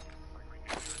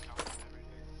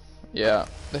 Yeah,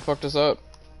 they fucked us up.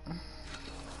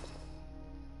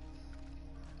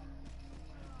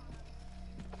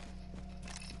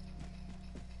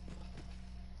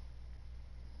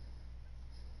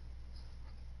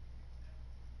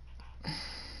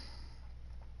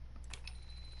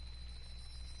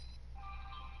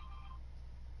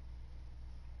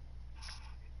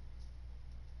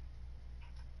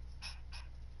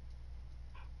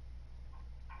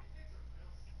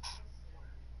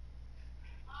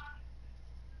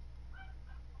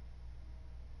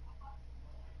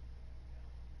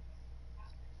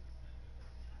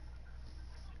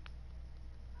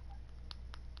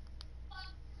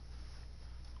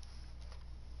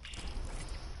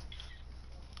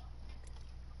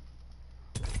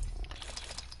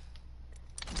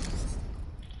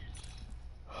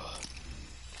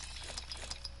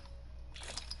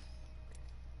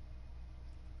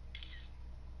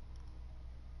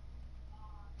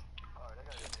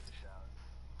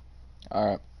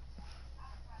 Alright.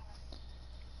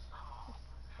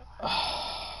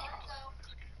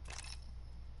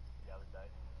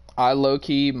 I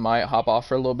low-key might hop off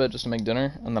for a little bit just to make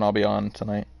dinner, and then I'll be on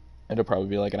tonight. It'll probably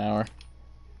be like an hour.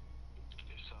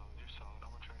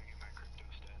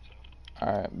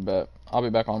 Alright, bet. I'll be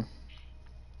back on.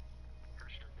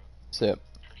 Sip.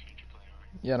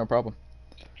 Yeah, no problem.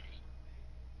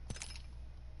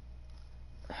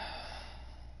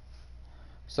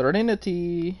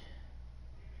 Serenity.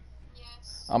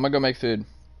 Yes. I'm gonna go make food.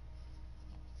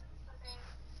 Okay.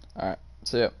 Alright,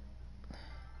 see ya.